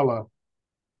umbrella,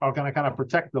 are going to kind of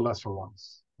protect the lesser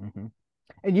ones. Hmm.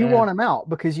 And you And want them out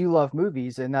because you love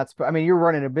movies, and I mean, you're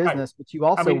running a right, business, but you I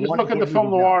also mean, just want to look at get movies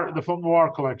out. the film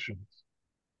noir collections.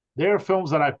 There are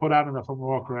films that I put out in the film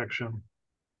noir collection.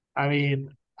 I mean,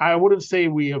 I wouldn't say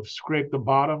we have scraped the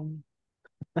bottom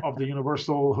of the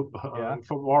Universal Yeah.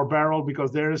 film noir barrel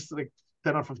because there's like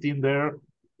 10 or 15 there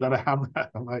that I'm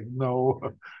like, no,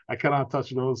 I cannot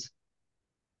touch those.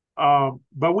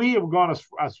 But we have gone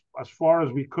as far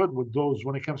as we could with those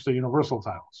when it comes to Universal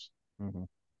titles. Hmm.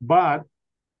 But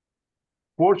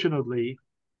fortunately,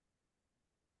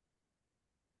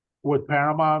 with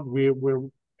Paramount, we're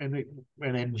in, in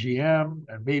MGM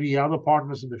and maybe other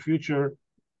partners in the future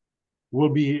will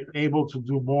be able to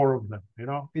do more of them.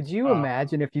 Could you Uh,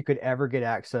 imagine if you could ever get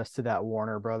access to that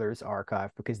Warner Brothers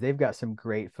archive? Because they've got some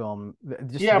great film.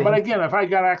 Just yeah, the but again, if I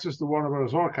got access to Warner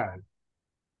Brothers Archive,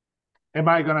 am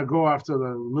I going to go after the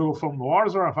little film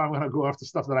noirs or if I'm going to go after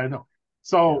stuff that I know? Yeah.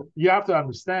 So you have to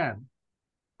understand.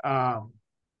 Um,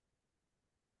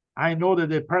 I know that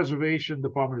the preservation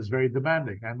department is very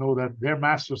demanding. I know that their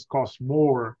masters cost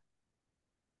more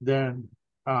than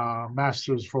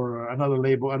masters for another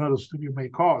label, another studio may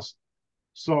cost.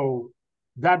 So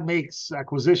that makes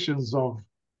acquisitions of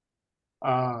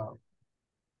uh,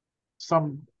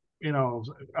 some,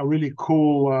 a really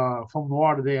cool film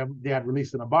noir that they had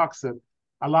released in a box set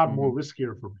a lot more Hmm.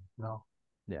 riskier for me.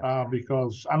 Yeah.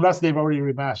 because unless they've already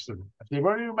remastered it. If they've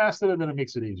already remastered it, then it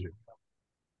makes it easier.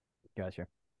 Gotcha.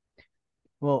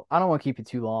 Well, I don't want to keep you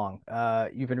too long.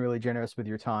 You've been really generous with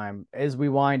your time. As we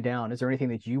wind down, is there anything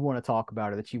that you want to talk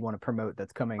about or that you want to promote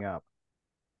that's coming up?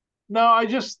 No, I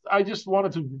just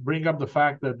wanted to bring up the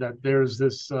fact that there's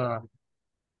this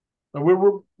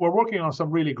we're working on some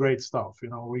really great stuff.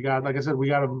 We got, like I said, we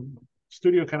got a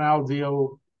Studio Canal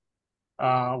deal,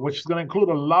 which is going to include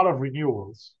a lot of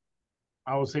renewals.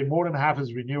 I would say more than half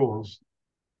is renewals,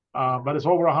 but it's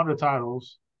over 100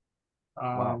 titles.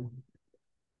 Wow. Um,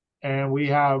 and we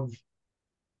have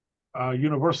a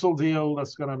Universal deal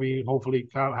that's going to be hopefully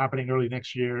happening early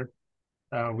next year.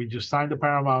 We just signed the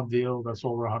Paramount deal that's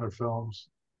over 100 films.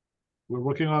 We're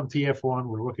working on TF1.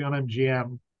 We're working on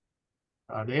MGM.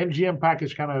 The MGM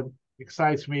package kind of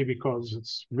excites me because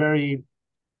it's very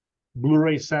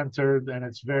Blu-ray centered and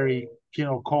it's very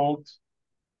cult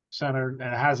centered,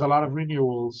 and it has a lot of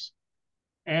renewals,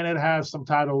 and it has some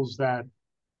titles that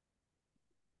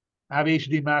have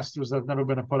HD masters that have never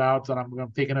been put out, and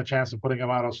I'm taking a chance of putting them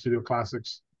out on Studio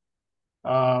Classics.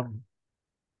 Um,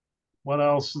 what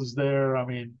else is there? I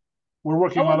mean, we're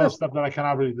working How are on other the stuff that I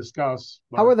cannot really discuss,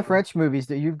 how but are the French movies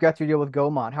that you've got your deal with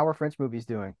Gaumont? How are French movies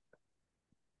doing?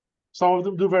 some of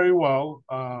them do very well.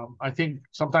 I think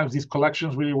sometimes these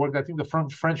collections really work. I think the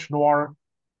French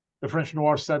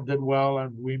noir set did well,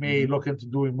 and we may Hmm. look into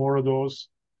doing more of those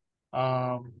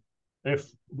um, if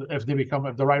if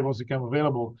the right ones become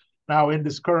available. Now, in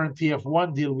this current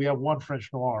TF1 deal, we have one French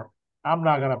noir. I'm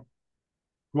not gonna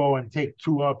go and take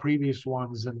two previous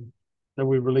ones and that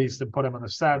we released and put them in a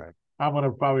set. Right. I'm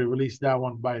gonna probably release that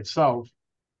one by itself.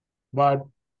 But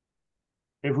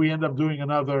if we end up doing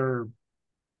another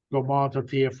Gaumont or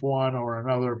TF1 or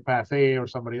another Pathé or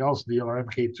somebody else deal or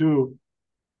MK2,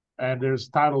 and there's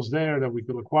titles there that we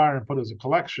could acquire and put as a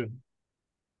collection,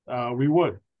 we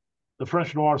would. The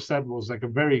French Noir set was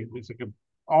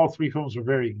all three films were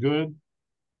very good.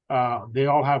 They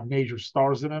all have major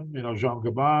stars in them, Jean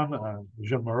Gabin,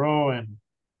 Jean Moreau,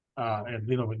 and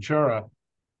Lino Ventura.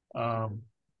 Um,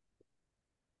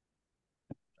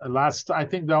 I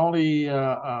think the only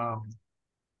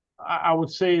I would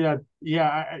say that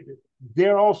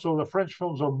they're also the French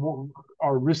films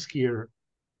are riskier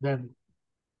than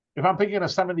if I'm picking a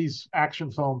 '70s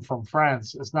action film from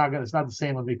France. It's not the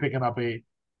same as me picking up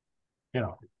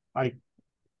like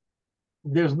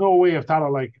there's no way a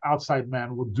title like Outside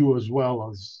Man would do as well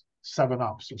as Seven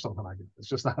Ups or something like that. It's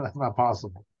just not that's not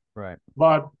possible. Right.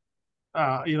 But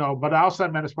but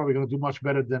Outside Man is probably going to do much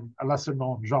better than a lesser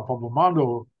known Jean Paul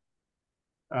Belmondo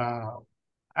uh,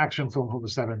 action film from the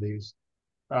 '70s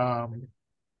um,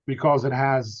 because it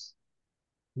has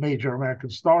major American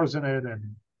stars in it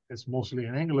and it's mostly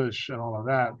in English and all of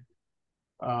that.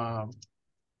 Um,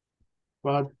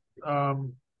 but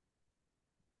um,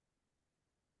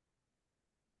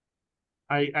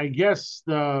 I guess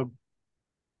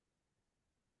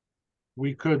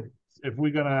we could if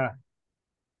we're gonna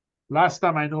last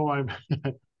time I know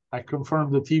I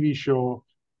confirmed the TV show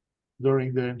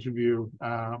during the interview.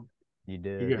 You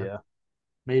did, Yeah, yeah.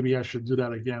 maybe I should do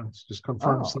that again. Just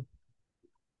confirm Oh, some.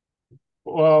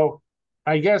 Well,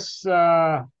 I guess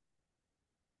I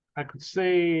could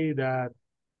say that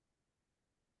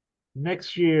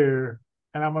next year,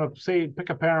 and I'm gonna say pick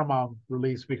a Paramount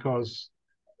release because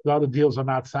the other deals are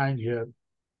not signed yet.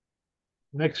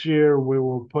 Next year we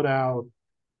will put out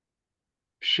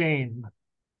Shane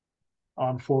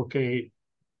on 4K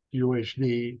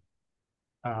UHD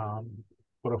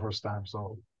for the first time.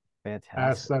 So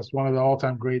fantastic. that's one of the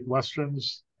all-time great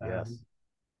westerns, and Yes.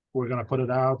 we're gonna put it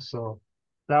out. So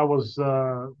that was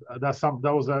that's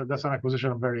an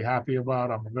acquisition I'm very happy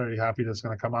about. I'm very happy that's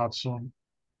gonna come out soon.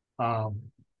 Um,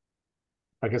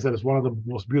 like I said, it's one of the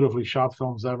most beautifully shot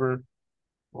films ever,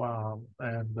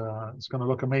 and it's gonna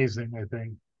look amazing, I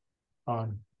think,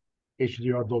 on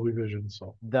HDR Dolby Vision.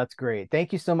 So That's great.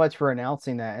 Thank you so much for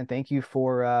announcing that, and thank you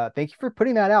for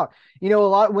putting that out. A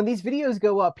lot when these videos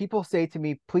go up, people say to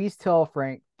me, "Please tell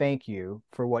Frank thank you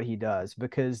for what he does,"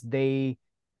 because they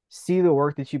see the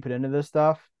work that you put into this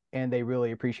stuff and they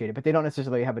really appreciate it, but they don't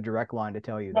necessarily have a direct line to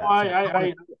tell you no, that. So I want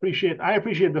to, I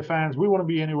appreciate the fans. We wouldn't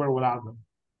be anywhere without them.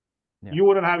 yeah, You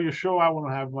wouldn't have your show. I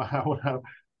wouldn't have. I would have.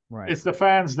 right. It's the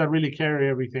fans that really carry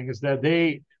everything. Is that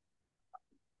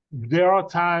there are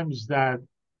times that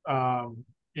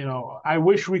I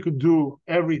wish we could do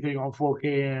everything on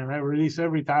 4K and I release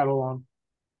every title on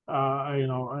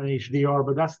on HDR,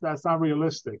 but that's not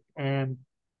realistic. And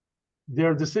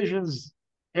there are decisions.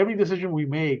 Every decision we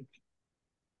make,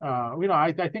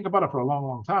 I think about it for a long,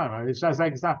 long time. Right? It's just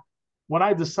like it's not when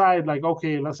I decide like,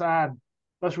 okay, let's add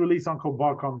let's release Uncle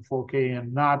Buck on 4K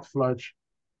and not Fletch.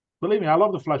 Believe me, I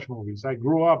love the Fletch movies. I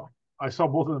grew up, I saw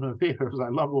both of them in the theaters. I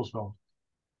love those films.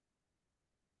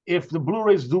 If the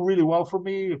Blu-rays do really well for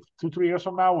me, if 2, 3 years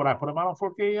from now, would I put them out on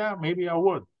 4K? Yeah, maybe I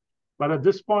would. But at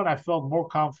this point, I felt more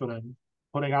confident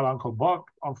putting out Uncle Buck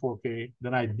on 4K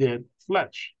than I did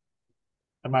Fletch.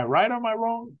 Am I right or am I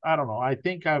wrong? I don't know. I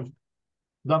think I've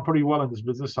done pretty well in this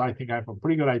business, so I think I have a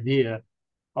pretty good idea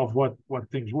of what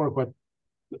things work. But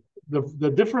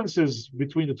the differences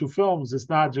between the two films is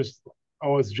not just,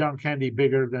 oh, it's John Candy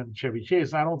bigger than Chevy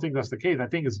Chase. I don't think that's the case. I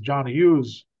think it's John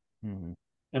Hughes, Mm-hmm.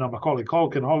 Macaulay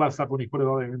Culkin, all that stuff when he put it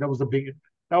all in. That was the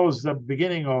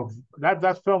beginning of that.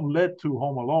 That film led to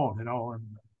Home Alone, and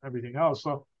everything else.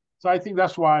 So I think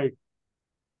that's why.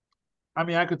 I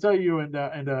mean, I could tell you in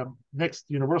the next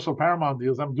Universal Paramount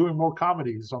deals, I'm doing more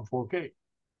comedies on 4K.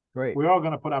 Great. We are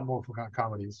going to put out more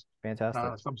comedies.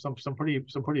 Fantastic. Some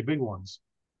pretty big ones.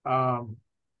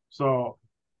 So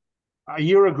a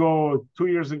year ago, 2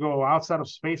 years ago, outside of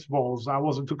Spaceballs, I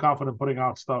wasn't too confident putting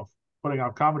out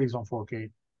comedies on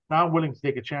 4K. Now I'm willing to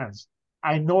take a chance.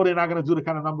 I know they're not going to do the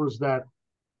kind of numbers that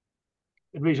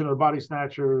Invasion of the Body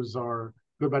Snatchers or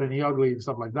Good, Bad, and the Ugly and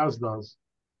stuff like that does.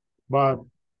 But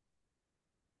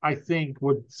I think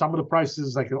with some of the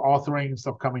prices, like the authoring and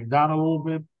stuff coming down a little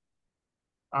bit,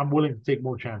 I'm willing to take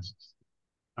more chances.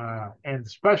 And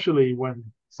especially when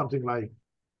something like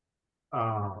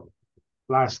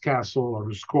Last Castle or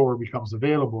The Score becomes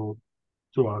available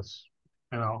to us,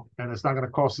 and it's not going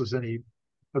to cost us any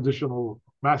additional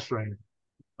mastering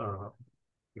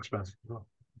expense.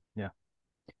 Yeah.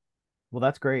 Well,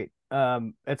 that's great.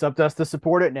 It's up to us to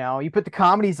support it now. You put the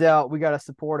comedies out, we got to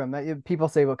support them. People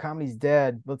say, well, comedy's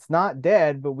dead. Well, it's not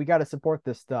dead, but we got to support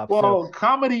this stuff. Well,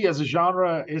 comedy as a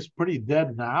genre is pretty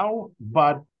dead now,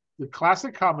 but the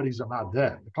classic comedies are not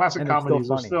dead. The classic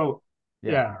comedies are still,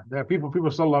 yeah,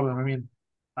 people still love them. I mean,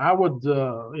 I would,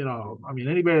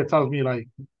 anybody that tells me like,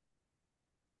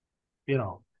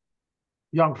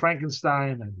 Young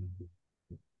Frankenstein and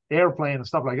Airplane and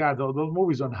stuff like that, those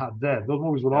movies are not dead. Those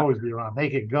movies will always be around.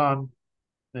 Naked Gun,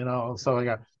 stuff like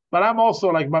that. But I'm also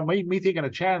like, by me taking a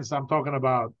chance, I'm talking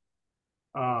about,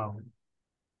 90s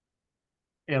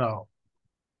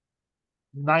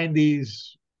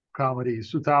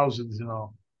comedies, 2000s,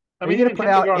 I mean, you're gonna put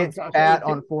out It's Pat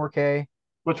on 4K.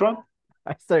 Which one?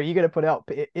 I said, are you gonna put out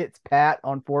It's Pat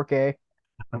on 4K?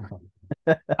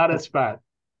 Not It's Pat.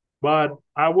 But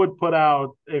I would put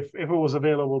out, if it was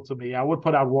available to me, I would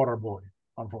put out Waterboy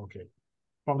on 4K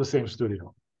from the same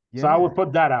studio. Yeah. So I would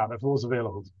put that out if it was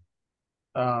available to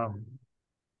me.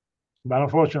 But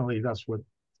unfortunately, that's what.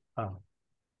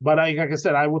 But like I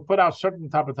said, I would put out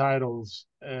certain type of titles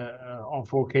on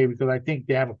 4K because I think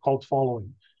they have a cult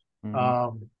following.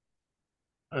 Mm-hmm.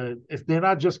 If they're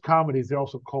not just comedies, they're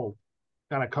also cult.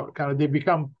 They've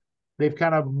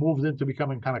kind of moved into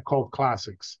becoming kind of cult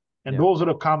classics. And those are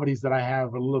the comedies that I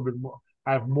have a little bit more.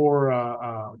 I have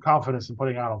more confidence in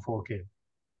putting out on 4K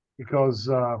because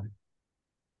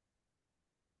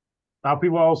now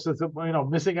people also,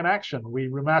 Missing in Action. We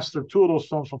remastered 2 of those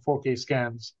films from 4K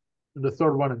scans, and the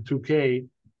third one in 2K,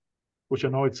 which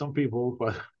annoyed some people.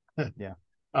 But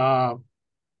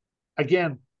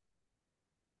again,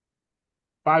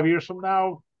 5 years from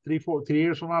now, 3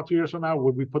 years from now, 2 years from now,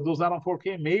 would we put those out on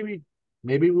 4K? Maybe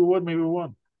we would, maybe we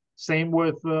wouldn't. Same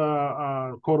with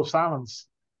Code of Silence.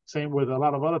 Same with a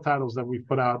lot of other titles that we've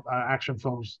put out, action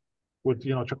films with,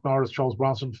 Chuck Norris, Charles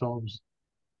Bronson films.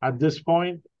 At this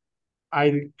point,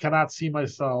 I cannot see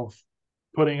myself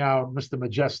putting out Mr.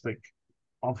 Majestic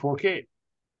on 4K.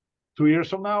 2 years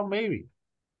from now, maybe.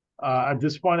 At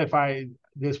this point,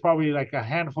 there's probably like a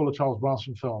handful of Charles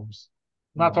Bronson films.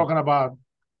 I'm not talking about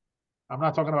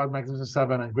Magnificent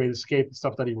Seven and Great Escape and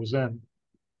stuff that he was in. I'm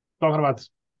talking about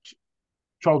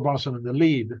Charles Bronson in the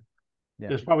lead. Yeah.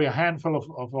 There's probably a handful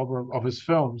of his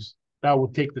films that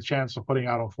would take the chance of putting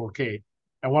out on 4K.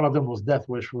 And one of them was Death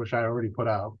Wish, which I already put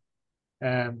out.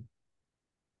 And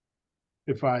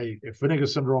if Vinegar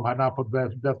Syndrome had not put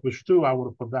Death Wish 2, I would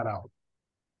have put that out.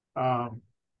 But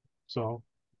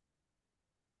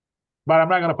I'm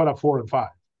not going to put up 4 and 5.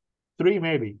 3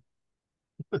 maybe.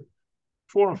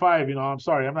 4 and 5, I'm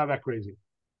sorry, I'm not that crazy.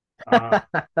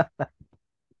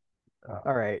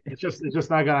 All right. It's just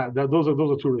not gonna. Those are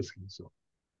too risky. So,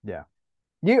 yeah,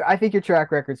 I think your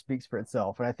track record speaks for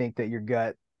itself, and I think that your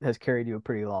gut has carried you a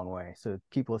pretty long way. So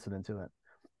keep listening to it.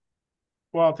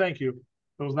 Well, thank you.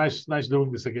 It was nice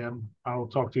doing this again. I'll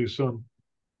talk to you soon.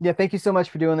 Yeah, thank you so much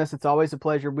for doing this. It's always a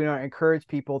pleasure. We want to encourage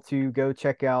people to go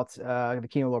check out the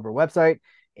Kino Lorber website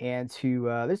and to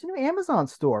there's a new Amazon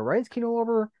store, right? Is Kino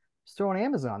Lorber Still on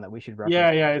Amazon that we should reference.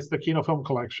 Yeah, it's the Kino film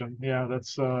collection. Yeah,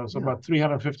 that's about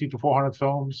 350 to 400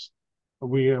 films.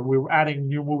 We're adding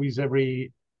new movies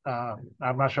every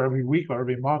I'm not sure every week or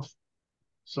every month.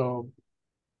 So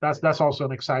that's also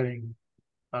an exciting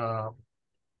uh,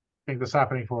 thing that's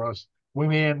happening for us. We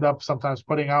may end up sometimes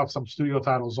putting out some studio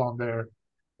titles on there,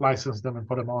 license them and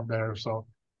put them on there. So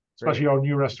especially our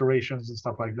new restorations and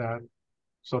stuff like that.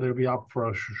 So they'll be up for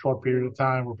a short period of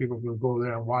time where people will go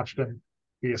there and watch them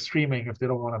via streaming if they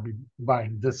don't want to be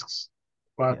buying discs.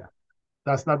 But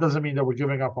that doesn't mean that we're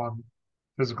giving up on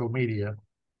physical media,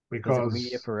 because physical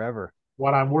media forever.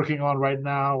 What I'm working on right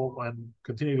now and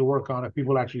continue to work on, if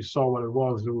people actually saw what it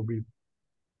will be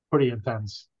pretty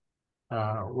intense.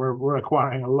 We're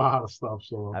acquiring a lot of stuff,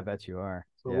 so I bet you are.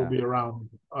 So we'll be around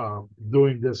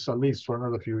doing this at least for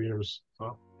another few years.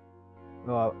 So.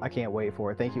 Well, I can't wait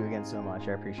for it. Thank you again so much.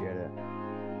 I appreciate it.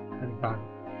 Anytime.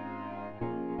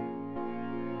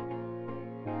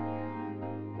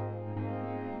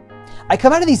 I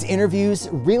come out of these interviews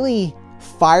really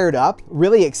fired up,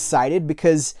 really excited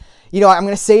because, I'm going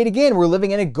to say it again, we're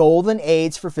living in a golden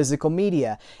age for physical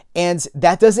media. And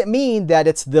that doesn't mean that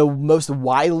it's the most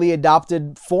widely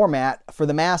adopted format for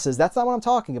the masses. That's not what I'm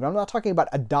talking about. I'm not talking about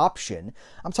adoption.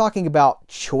 I'm talking about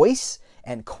choice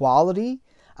and quality.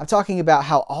 I'm talking about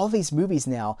how all these movies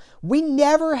now, we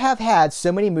never have had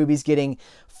so many movies getting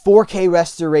 4K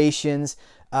restorations,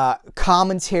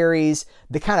 commentaries,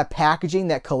 the kind of packaging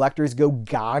that collectors go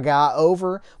gaga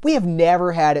over. We have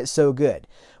never had it so good.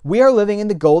 We are living in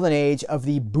the golden age of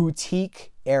the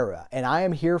boutique era, and I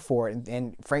am here for it.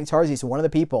 And Frank Tarzi is one of the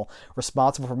people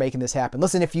responsible for making this happen.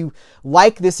 Listen, if you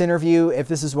like this interview, if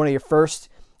this is one of your first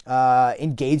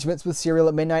engagements with Serial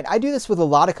at Midnight, I do this with a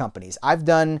lot of companies. I've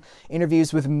done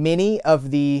interviews with many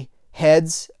of the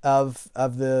heads of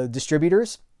the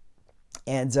distributors.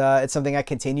 And it's something I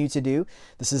continue to do.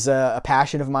 This is a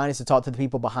passion of mine, is to talk to the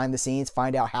people behind the scenes,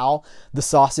 find out how the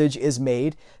sausage is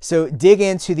made. So dig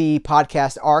into the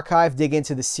podcast archive, dig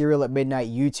into the Serial at Midnight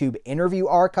YouTube interview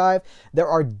archive. There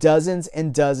are dozens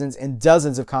and dozens and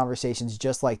dozens of conversations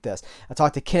just like this. I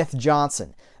talked to Kenneth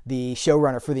Johnson, the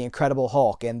showrunner for The Incredible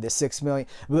Hulk and the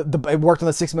I worked on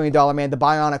the $6 Million Man, The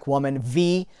Bionic Woman,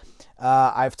 V.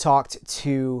 I've talked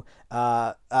to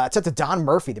Don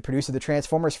Murphy, the producer of the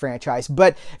Transformers franchise.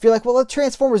 But if you're like, well, the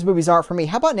Transformers movies aren't for me,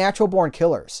 how about Natural Born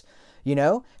Killers?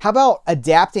 How about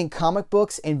adapting comic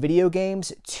books and video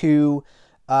games to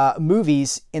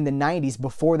movies in the 90s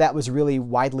before that was really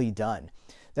widely done?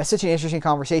 That's such an interesting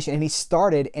conversation. And he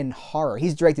started in horror.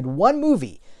 He's directed one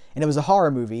movie, and it was a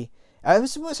horror movie. It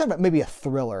was maybe a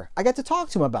thriller. I got to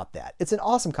talk to him about that. It's an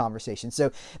awesome conversation.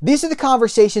 So these are the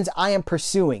conversations I am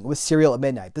pursuing with Serial at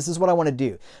Midnight. This is what I want to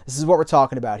do. This is what we're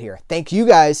talking about here. Thank you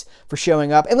guys for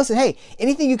showing up. And listen, hey,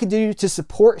 anything you can do to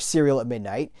support Serial at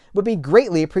Midnight would be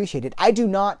greatly appreciated. I do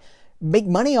not make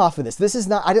money off of this.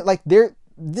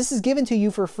 This is given to you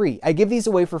for free. I give these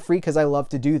away for free because I love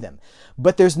to do them.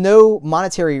 But there's no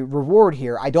monetary reward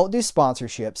here. I don't do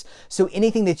sponsorships. So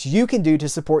anything that you can do to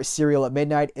support Serial at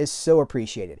Midnight is so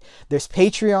appreciated. There's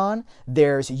Patreon.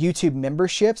 There's YouTube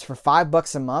memberships. For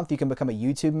 $5 a month, you can become a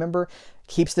YouTube member.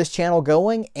 Keeps this channel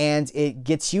going, and it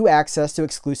gets you access to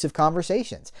exclusive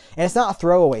conversations. And it's not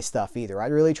throwaway stuff either. I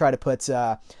really try to put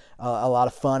a lot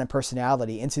of fun and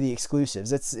personality into the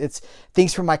exclusives. It's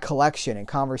things from my collection and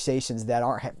conversations that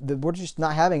we're just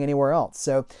not having anywhere else.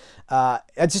 So I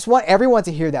just want everyone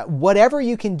to hear that whatever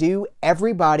you can do,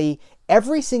 every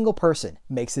single person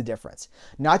makes a difference.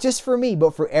 Not just for me,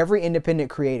 but for every independent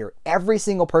creator. Every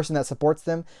single person that supports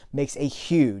them makes a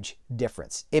huge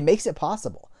difference. It makes it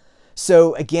possible.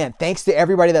 So again, thanks to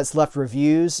everybody that's left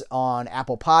reviews on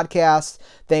Apple Podcasts.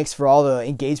 Thanks for all the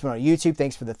engagement on YouTube.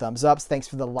 Thanks for the thumbs ups. Thanks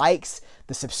for the likes,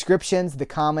 the subscriptions, the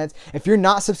comments. If you're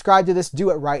not subscribed to this, do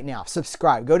it right now.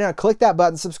 Subscribe. Go down, click that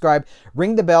button, subscribe,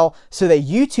 ring the bell so that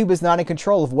YouTube is not in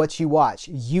control of what you watch.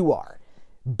 You are.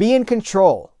 Be in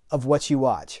control of what you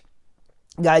watch.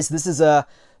 Guys, this is a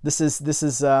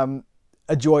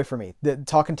joy for me.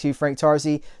 Talking to Frank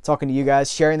Tarzi, talking to you guys,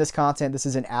 sharing this content. This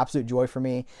is an absolute joy for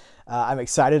me. I'm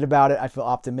excited about it. I feel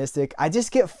optimistic. I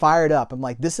just get fired up. I'm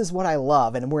like, this is what I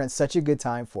love, and we're in such a good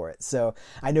time for it. So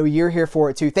I know you're here for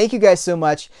it too. Thank you guys so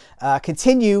much.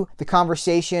 Continue the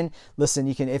conversation. Listen,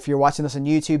 you can, if you're watching this on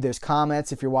YouTube, there's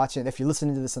comments. If you're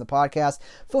listening to this on the podcast,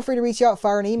 feel free to reach out,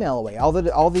 fire an email away. All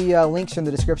the links are in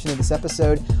the description of this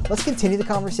episode. Let's continue the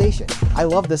conversation. I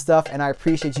love this stuff, and I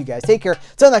appreciate you guys. Take care.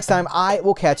 Till next time, I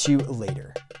will catch you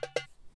later.